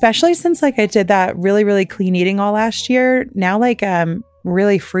 But especially since like I did that really, really clean eating all last year. Now, like,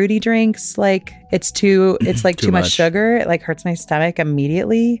 really fruity drinks, like it's too much sugar. It like hurts my stomach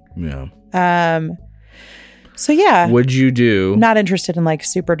immediately. Yeah. So yeah. Would you do? Not interested in like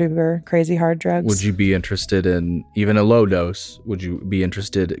super duper crazy hard drugs. Would you be interested in even a low dose? Would you be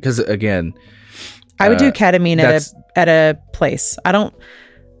interested? Because again, I would do ketamine at a place. I don't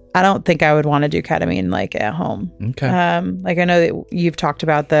think I would want to do ketamine like at home. Okay. Like I know that you've talked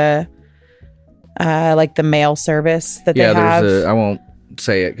about the like the mail service that they have. I won't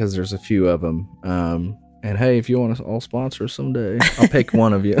say it because there's a few of them. And hey, if you want to all sponsor someday, I'll pick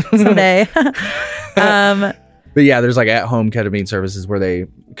one of you someday. But yeah, there's like at-home ketamine services where they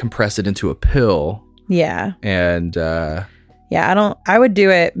compress it into a pill. Yeah. And I would do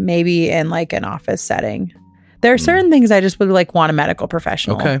it maybe in like an office setting. There are certain things I just would like want a medical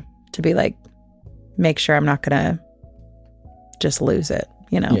professional to be like, make sure I'm not going to just lose it,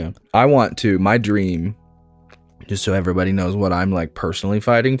 you know? Yeah. I want to, my dream, just so everybody knows what I'm like personally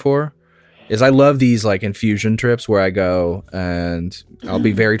fighting for, is I love these like infusion trips where I go, and I'll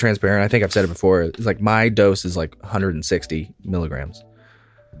be very transparent. I think I've said it before. It's like my dose is like 160 milligrams.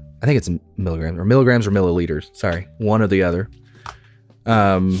 I think it's milligrams or milliliters. Sorry, one or the other.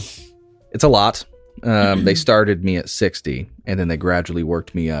 It's a lot. They started me at 60 and then they gradually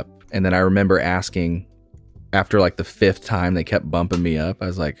worked me up. And then I remember asking after like the 5th time they kept bumping me up. I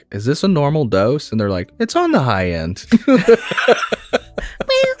was like, is this a normal dose? And they're like, it's on the high end.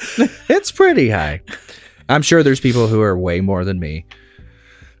 It's pretty high. I'm sure there's people who are way more than me.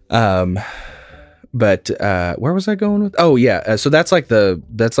 But where was I going with? Oh yeah. So that's like the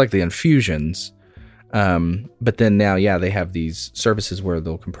infusions. But then now, yeah, they have these services where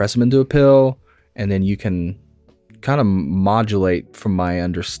they'll compress them into a pill, and then you can kind of modulate, from my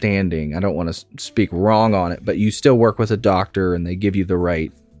understanding. I don't want to speak wrong on it, but you still work with a doctor and they give you the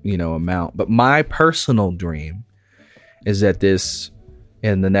right, amount. But my personal dream is that this,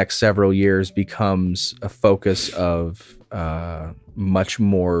 in the next several years, becomes a focus of much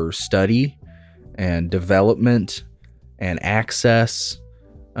more study and development and access,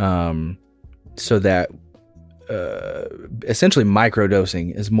 so that essentially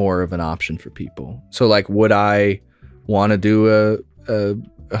microdosing is more of an option for people. So like, would I want to do a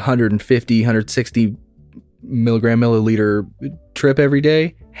 150, 160 milliliter trip every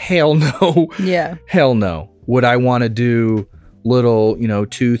day? Hell no. Yeah. Hell no. Would I want to do little,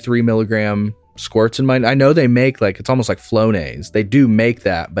 2-3 milligram squirts in mine? I know they make like, it's almost like Flonase. They do make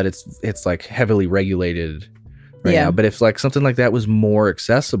that, but it's like heavily regulated right now. But if like something like that was more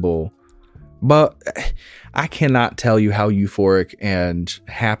accessible, but I cannot tell you how euphoric and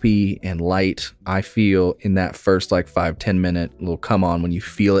happy and light I feel in that first like 5-10 minute little come on when you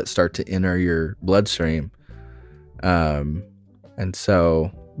feel it start to enter your bloodstream. And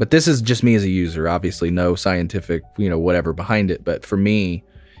so, but this is just me as a user, obviously no scientific, whatever behind it. But for me,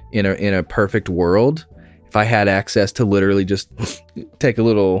 in a perfect world, if I had access to literally just take a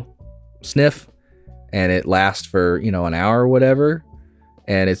little sniff and it lasts for, an hour or whatever,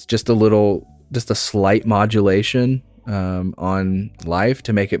 and it's just a slight modulation on life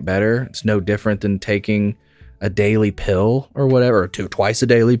to make it better. It's no different than taking a daily pill or whatever, or twice a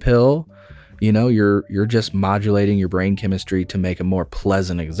daily pill. You're just modulating your brain chemistry to make a more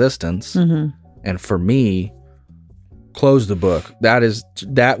pleasant existence. Mm-hmm. And for me, close the book.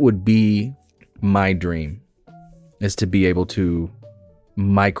 That would be my dream, is to be able to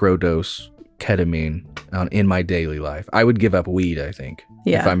microdose ketamine in my daily life. I would give up weed, I think,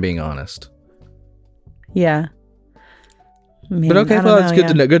 if I'm being honest. Yeah. Man, but okay, well, it's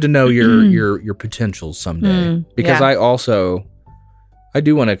good to know your potentials someday. Because I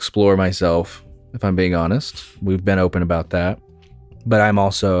do want to explore myself, if I'm being honest. We've been open about that. But I'm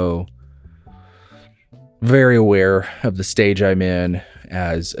also very aware of the stage I'm in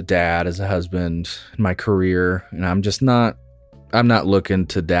as a dad, as a husband, in my career. And I'm not looking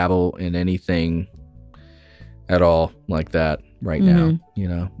to dabble in anything at all like that right now,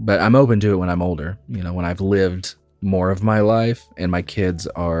 But I'm open to it when I'm older, when I've lived more of my life and my kids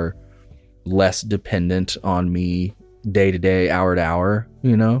are less dependent on me day to day, hour to hour,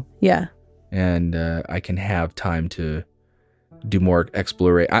 Yeah. And I can have time to do more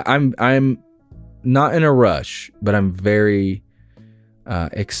exploration. I'm not in a rush, but I'm very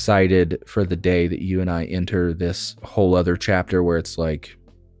excited for the day that you and I enter this whole other chapter where it's like,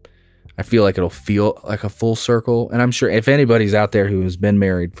 I feel like it'll feel like a full circle. And I'm sure if anybody's out there who has been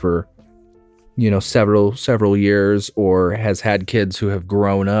married for, several years, or has had kids who have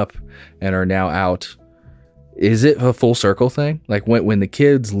grown up and are now out, is it a full circle thing? Like when the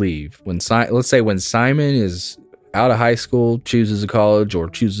kids leave, let's say when Simon is out of high school, chooses a college or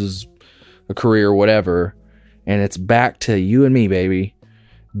chooses a career or whatever, and it's back to you and me, baby.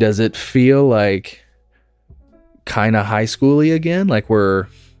 Does it feel like kind of high schooly again? Like we're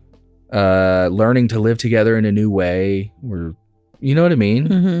learning to live together in a new way. You know what I mean?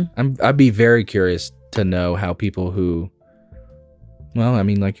 Mm-hmm. I'd be very curious to know how people who,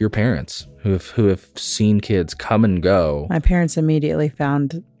 like your parents who have seen kids come and go. My parents immediately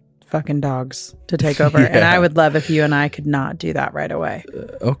found fucking dogs to take over. Yeah. And I would love if you and I could not do that right away.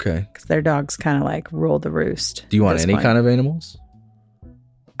 Okay. Because their dogs kind of like rule the roost. Do you want any kind of animals?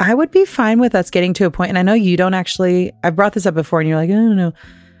 I would be fine with us getting to a point, and I know you don't actually, I've brought this up before and you're like, I don't know.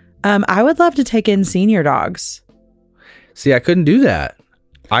 I would love to take in senior dogs. See, I couldn't do that.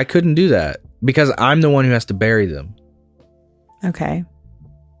 Because I'm the one who has to bury them. Okay.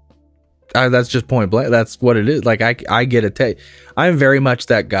 That's just point blank. That's what it is. Like, I get a take. I'm very much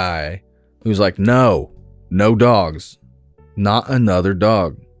that guy who's like, no dogs, not another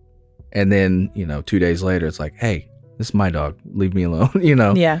dog. And then, 2 days later, it's like, hey, this is my dog. Leave me alone.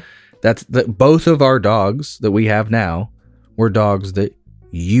 Yeah. That's both of our dogs that we have now were dogs that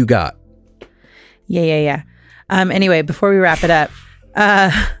you got. Yeah. Anyway, before we wrap it up,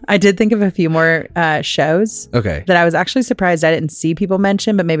 I did think of a few more shows. Okay. That I was actually surprised I didn't see people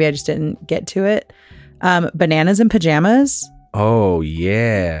mention, but maybe I just didn't get to it. Bananas in Pajamas. Oh,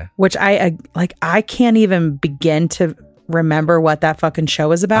 yeah. Which I can't even begin to remember what that fucking show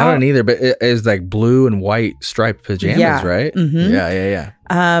was about. I don't either, but it is like blue and white striped pajamas, right? Mm-hmm.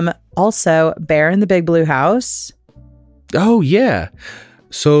 Yeah. Also, Bear in the Big Blue House. Oh, yeah.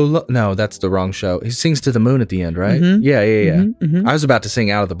 So, no, that's the wrong show. He sings to the moon at the end, right? Mm-hmm. Yeah. Mm-hmm. I was about to sing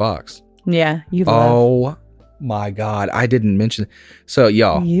Out of the Box. Yeah, you love. Oh, my God. I didn't mention. So,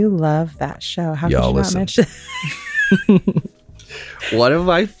 y'all. You love that show. How y'all could you not mention? One of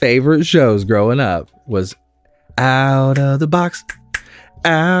my favorite shows growing up was Out of the Box.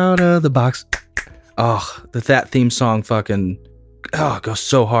 Out of the Box. Oh, that theme song fucking goes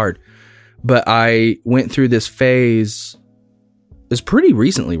so hard. But I went through this phase. It's pretty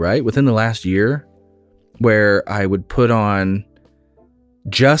recently, right? Within the last year, where I would put on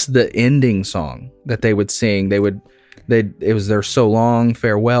just the ending song that they would sing. It was their So Long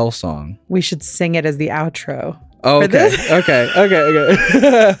Farewell song. We should sing it as the outro. Oh, okay.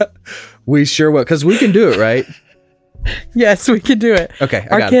 We sure will, because we can do it, right? Yes, we can do it. Okay,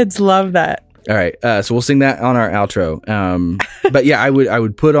 our kids love that. All right, so we'll sing that on our outro. But yeah, I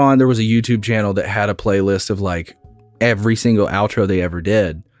would put on. There was a YouTube channel that had a playlist of like every single outro they ever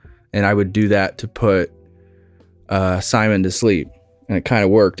did, and I would do that to put Simon to sleep, and it kind of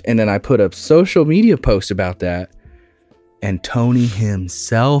worked. And then I put a social media post about that, and Tony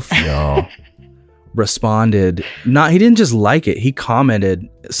himself, y'all, responded. He didn't just like it, he commented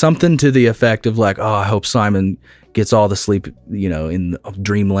something to the effect of like, oh, I hope Simon gets all the sleep, in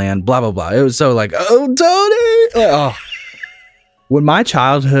dreamland, blah blah blah. It was so like, oh, Tony, like, oh. When my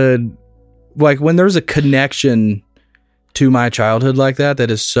childhood, like when there's a connection to my childhood like that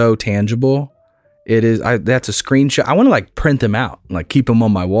is so tangible, that's a screenshot. I want to like print them out and like keep them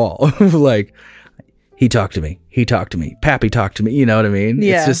on my wall. Like, he talked to me, Pappy talked to me, you know what I mean?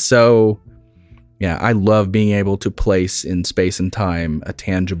 Yeah. It's just so, yeah, I love being able to place in space and time a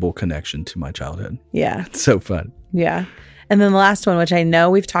tangible connection to my childhood. Yeah. It's so fun. Yeah. And then the last one, which I know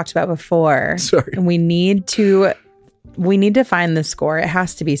we've talked about before. Sorry. And we need to find the score. It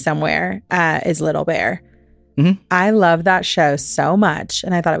has to be somewhere, is Little Bear. Mm-hmm. I love that show so much,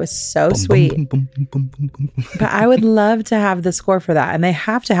 and I thought it was so sweet. But I would love to have the score for that, and they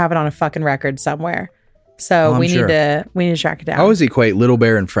have to have it on a fucking record somewhere. So we need to track it down. I always equate Little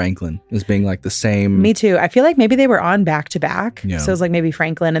Bear and Franklin as being like the same. Me too. I feel like maybe they were on back to back. Yeah. So it was like maybe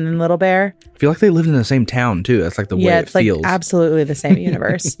Franklin and then Little Bear. I feel like they lived in the same town too. That's like the way it feels. Like absolutely the same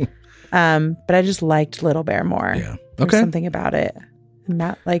universe. But I just liked Little Bear more. Yeah. There's Okay. something about it.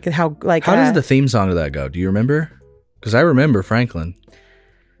 Not like how does the theme song to that go? Do you remember? Because I remember Franklin.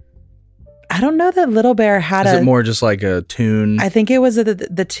 I don't know that Little Bear had Is it more just like a tune? I think it was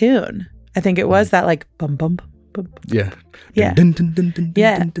the tune. I think it was that like bum bum bum. Yeah. Yeah.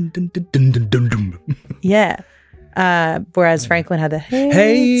 Yeah. Yeah. Whereas Franklin had the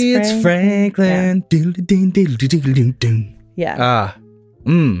Hey, it's Franklin. Yeah.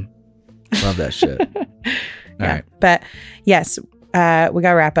 Love that shit. All right. But yes, we got to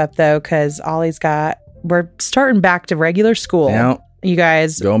wrap up though, because we're starting back to regular school. Now, you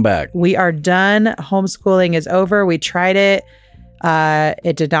guys, going back. We are done. Homeschooling is over. We tried it.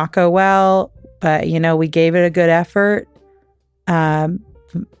 It did not go well, but we gave it a good effort.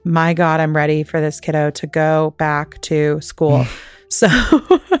 My God, I'm ready for this kiddo to go back to school. So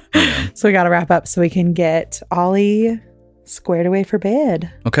we got to wrap up so we can get Ollie squared away for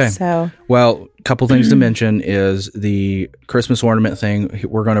bed. Okay. So, well, a couple things to mention is the Christmas ornament thing.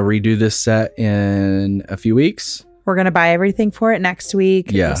 We're going to redo this set in a few weeks. We're going to buy everything for it next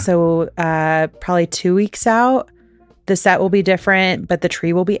week. Yeah. So probably 2 weeks out, the set will be different, but the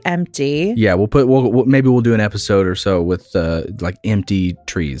tree will be empty. Yeah, maybe we'll do an episode or so with like empty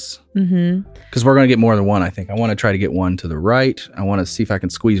trees. Mm-hmm. Because we're going to get more than one, I think. I want to try to get one to the right. I want to see if I can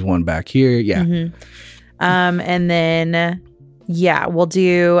squeeze one back here. Yeah. Mm-hmm. And then, we'll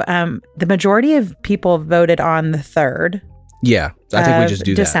do, the majority of people voted on the 3rd. Yeah. I think we just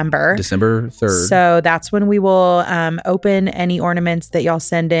do December. that. December 3rd. So that's when we will open any ornaments that y'all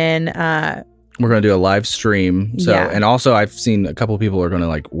send in. We're going to do a live stream. So, Yeah. and also I've seen a couple of people are going to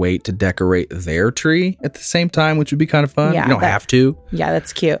like wait to decorate their tree at the same time, which would be kind of fun. Yeah, you don't have to, Yeah,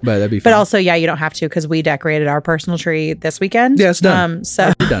 that's cute. but that'd be fun. But also, yeah, you don't have to because we decorated our personal tree this weekend. Yeah, it's done.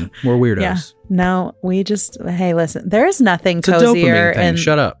 So we're done. We're weirdos. yeah, no, we just, hey, listen, there's nothing It's a cozier dopamine thing. and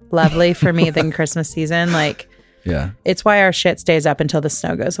Shut up. lovely for me than Christmas season. Like, Yeah. it's why our shit stays up until the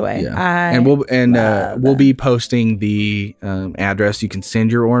snow goes away. Yeah. We'll be posting the address you can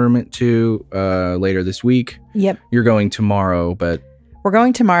send your ornament to later this week. Yep. You're going tomorrow, but We're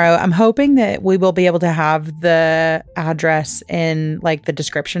going tomorrow. I'm hoping that we will be able to have the address in like the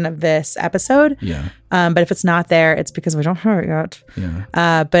description of this episode. yeah. But if it's not there, it's because we don't have it yet.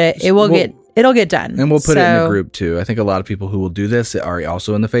 Yeah. But it'll get done. And we'll put it in the So, group too. I think a lot of people who will do this are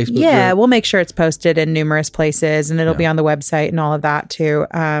also in the Facebook Yeah, group. we'll make sure it's posted in numerous places and it'll be on the website and all of that too,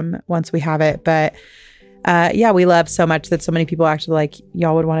 once we have it. But yeah, we love so much that so many people actually like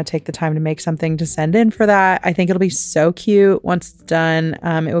y'all would want to take the time to make something to send in for that. I think it'll be so cute once it's done.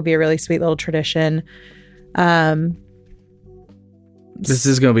 It will be a really sweet little tradition. This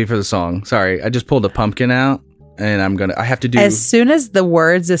is going to be for the song. Sorry. I just pulled a pumpkin out and I have to do. As soon as the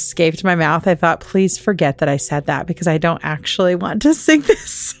words escaped my mouth, I thought, please forget that I said that because I don't actually want to sing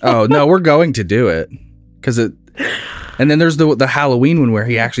this. Oh, no, we're going to do it. And then there's the Halloween one where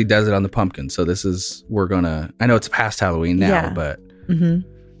he actually does it on the pumpkin. So I know it's past Halloween now, Yeah. but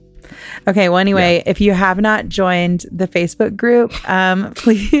Okay, well, anyway, if you have not joined the Facebook group,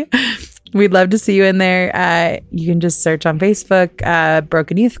 please, we'd love to see you in there. You can just search on Facebook,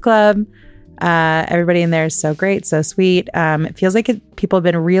 Broken Youth Club. Everybody in there is so great, so sweet. It feels like people have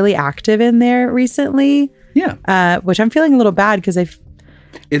been really active in there recently. yeah. Which I'm feeling a little bad because I'm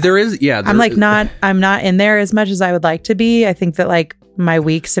not in there as much as I would like to be. I think that like my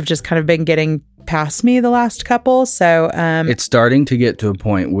weeks have just kind of been getting past me the last couple. So It's starting to get to a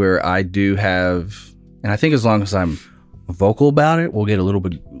point where I do have, and I think as long as I'm vocal about it, we'll get a little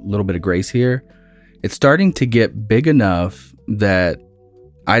bit of grace here. It's starting to get big enough that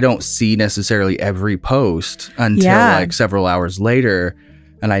I don't see necessarily every post until like several hours later.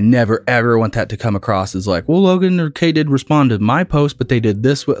 And I never, ever want that to come across as like, well, Logan or Kay did respond to my post, but they did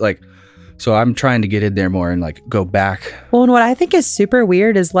this. So I'm trying to get in there more and like go back. Well, and what I think is super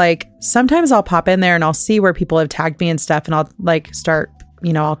weird is like sometimes I'll pop in there and I'll see where people have tagged me and stuff and I'll like start,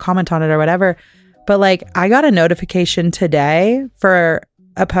 I'll comment on it or whatever. But like I got a notification today for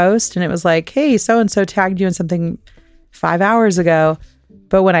a post and it was like, hey, so-and-so tagged you in something 5 hours ago.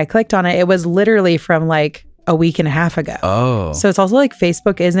 But when I clicked on it, it was literally from like a week and a half ago. Oh. So it's also like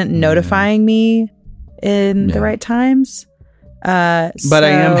Facebook isn't notifying me in the right times. But I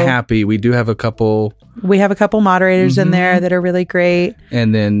am happy. We do have a couple. We have a couple moderators in there that are really great.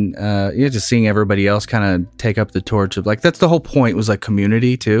 And then, just seeing everybody else kind of take up the torch of like, that's the whole point was like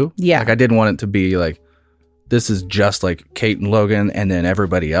community too. Yeah. Like I didn't want it to be like, this is just like Kate and Logan and then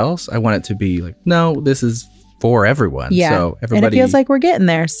everybody else. I want it to be like, no, this is for everyone. Yeah. So everybody. And it feels like we're getting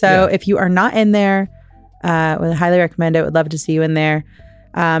there. So Yeah. if you are not in there, would highly recommend it. Would love to see you in there.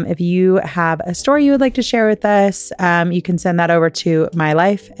 If you have a story you would like to share with us, you can send that over to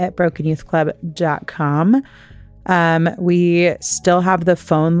mylife@brokennewthclub.com. We still have the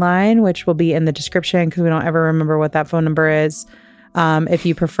phone line, which will be in the description because we don't ever remember what that phone number is. If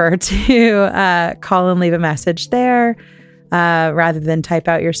you prefer to call and leave a message there rather than type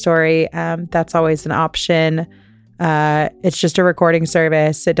out your story, that's always an option. It's just a recording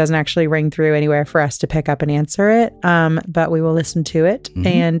service. It doesn't actually ring through anywhere for us to pick up and answer it. But we will listen to it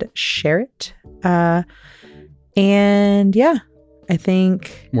and share it. And yeah, I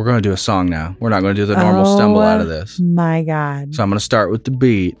think We're going to do a song now. We're not going to do the normal stumble out of this. My God. So I'm going to start with the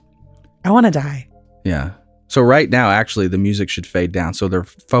beat. I want to die. Yeah. So right now, actually, the music should fade down. So they're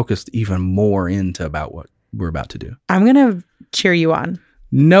focused even more into about what we're about to do. I'm going to cheer you on.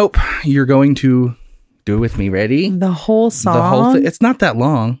 Nope. You're going to do it with me. Ready? The whole song. The whole thing. It's not that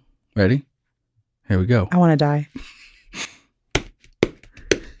long. Ready? Here we go. I want to die.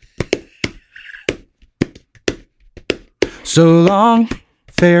 So long,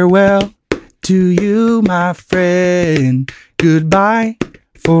 farewell to you, my friend. Goodbye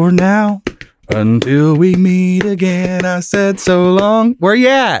for now. Until we meet again. I said so long. Where you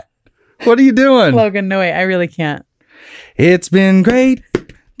at? What are you doing? Logan, no way. I really can't. It's been great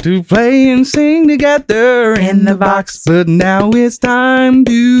to play and sing together in the box, but now it's time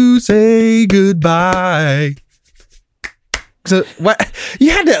to say goodbye. So what?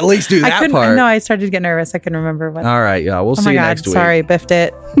 You had to at least do that part. No, I started to get nervous. I couldn't remember what. All right, y'all. We'll Oh see my you God. next week. Sorry, biffed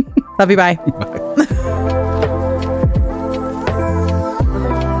it. Love you. Bye. Bye.